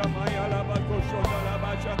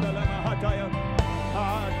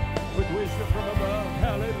 God, with wisdom from above,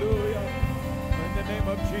 hallelujah. In the name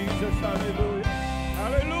of Jesus, hallelujah.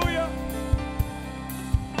 Hallelujah.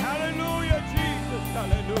 Hallelujah, Jesus,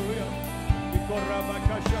 hallelujah.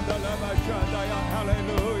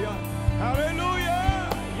 Hallelujah. Hallelujah.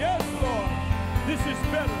 Yes, Lord. This is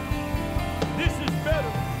better. This is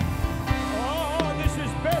better. Oh, this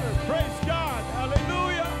is better. Praise God.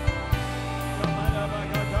 Hallelujah.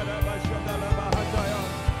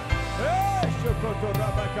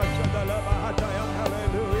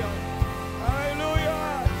 Hallelujah. Hallelujah.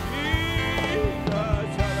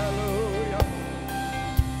 Jesus. Hallelujah.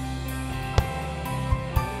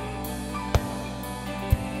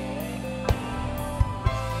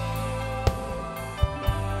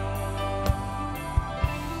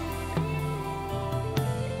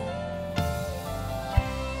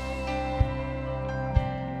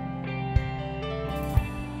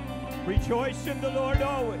 Rejoice in the Lord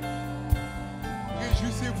always.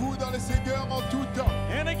 Réjouissez-vous dans le Seigneur en tout temps.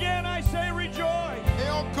 And again I say rejoice. Et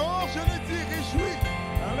encore, je le dis, réjouis.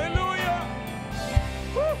 Hallelujah.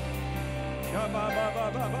 Woo.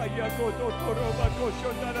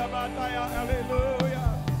 Hallelujah.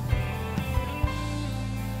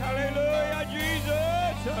 Hallelujah,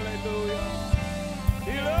 Jesus. Hallelujah.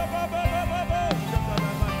 Hallelujah. Hallelujah.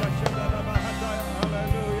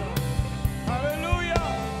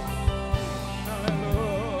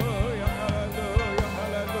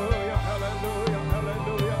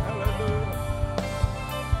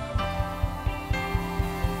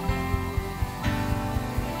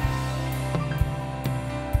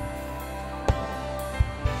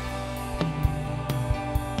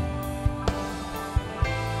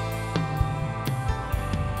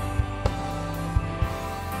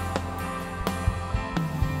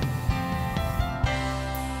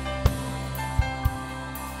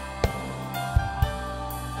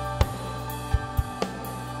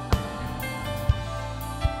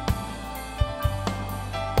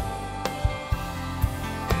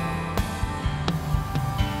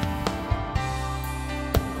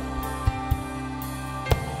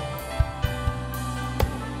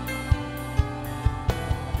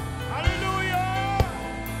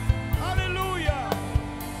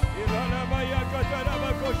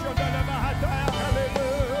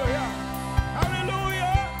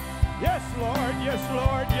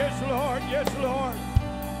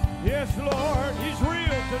 Yes, Lord, He's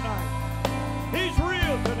real tonight. He's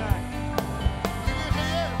real tonight. Il est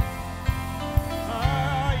réel.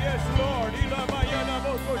 Ah, yes, Lord.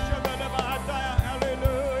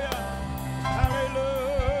 Hallelujah.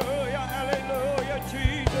 Hallelujah. Hallelujah.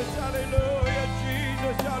 Jesus. Hallelujah.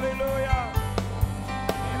 Jesus. Hallelujah.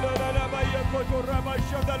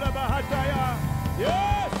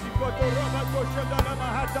 Yes.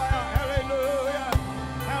 Hallelujah.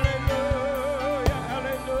 Hallelujah.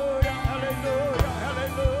 Hallelujah. Hallelujah.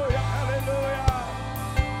 Hallelujah. Hallelujah.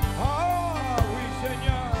 Ah, oui,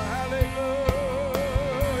 Seigneur. Hallelujah.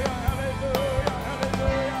 Hallelujah.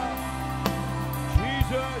 Hallelujah.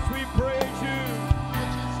 Jesus, we praise you.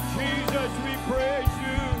 Jesus, we praise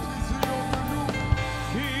you.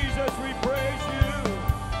 Jesus, we praise you.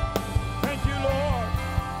 Thank you, Lord.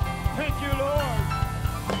 Thank you, Lord.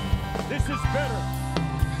 This is better.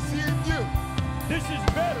 Ceci est mieux. This is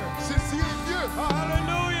better. Ceci est mieux.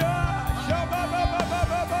 Hallelujah.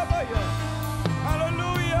 Shabba-ba-ba-ba-ba-ba-ba.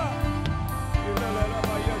 Hallelujah.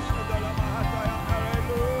 Hallelujah.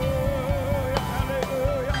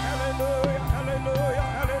 Hallelujah. Hallelujah. Hallelujah.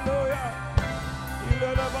 Hallelujah.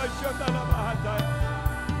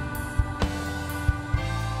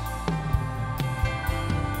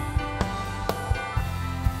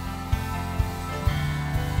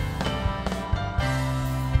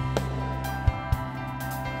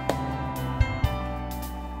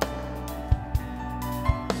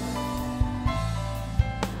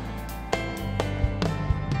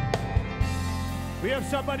 We have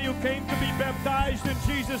somebody who came to be baptized in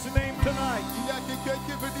Jesus' name tonight. Il y a quelqu'un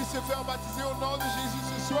qui est venu se faire baptiser au nom de Jésus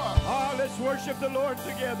ce soir. Ah, let's worship the Lord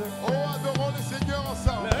together. Oh, adorons le Seigneur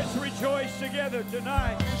ensemble. Let's rejoice together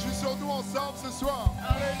tonight. Réjouissons-nous ensemble ce soir.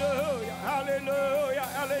 Hallelujah, hallelujah,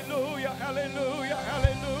 hallelujah, hallelujah,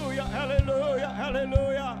 hallelujah, hallelujah,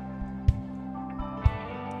 hallelujah.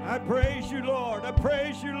 I praise you, Lord. I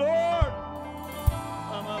praise you, Lord.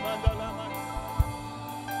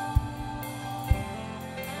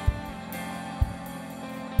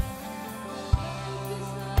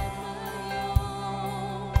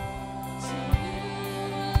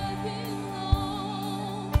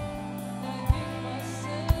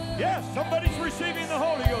 Yes, somebody's receiving the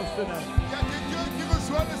Holy Ghost tonight. Il y a quelqu'un qui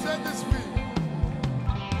reçoit le Saint-Esprit.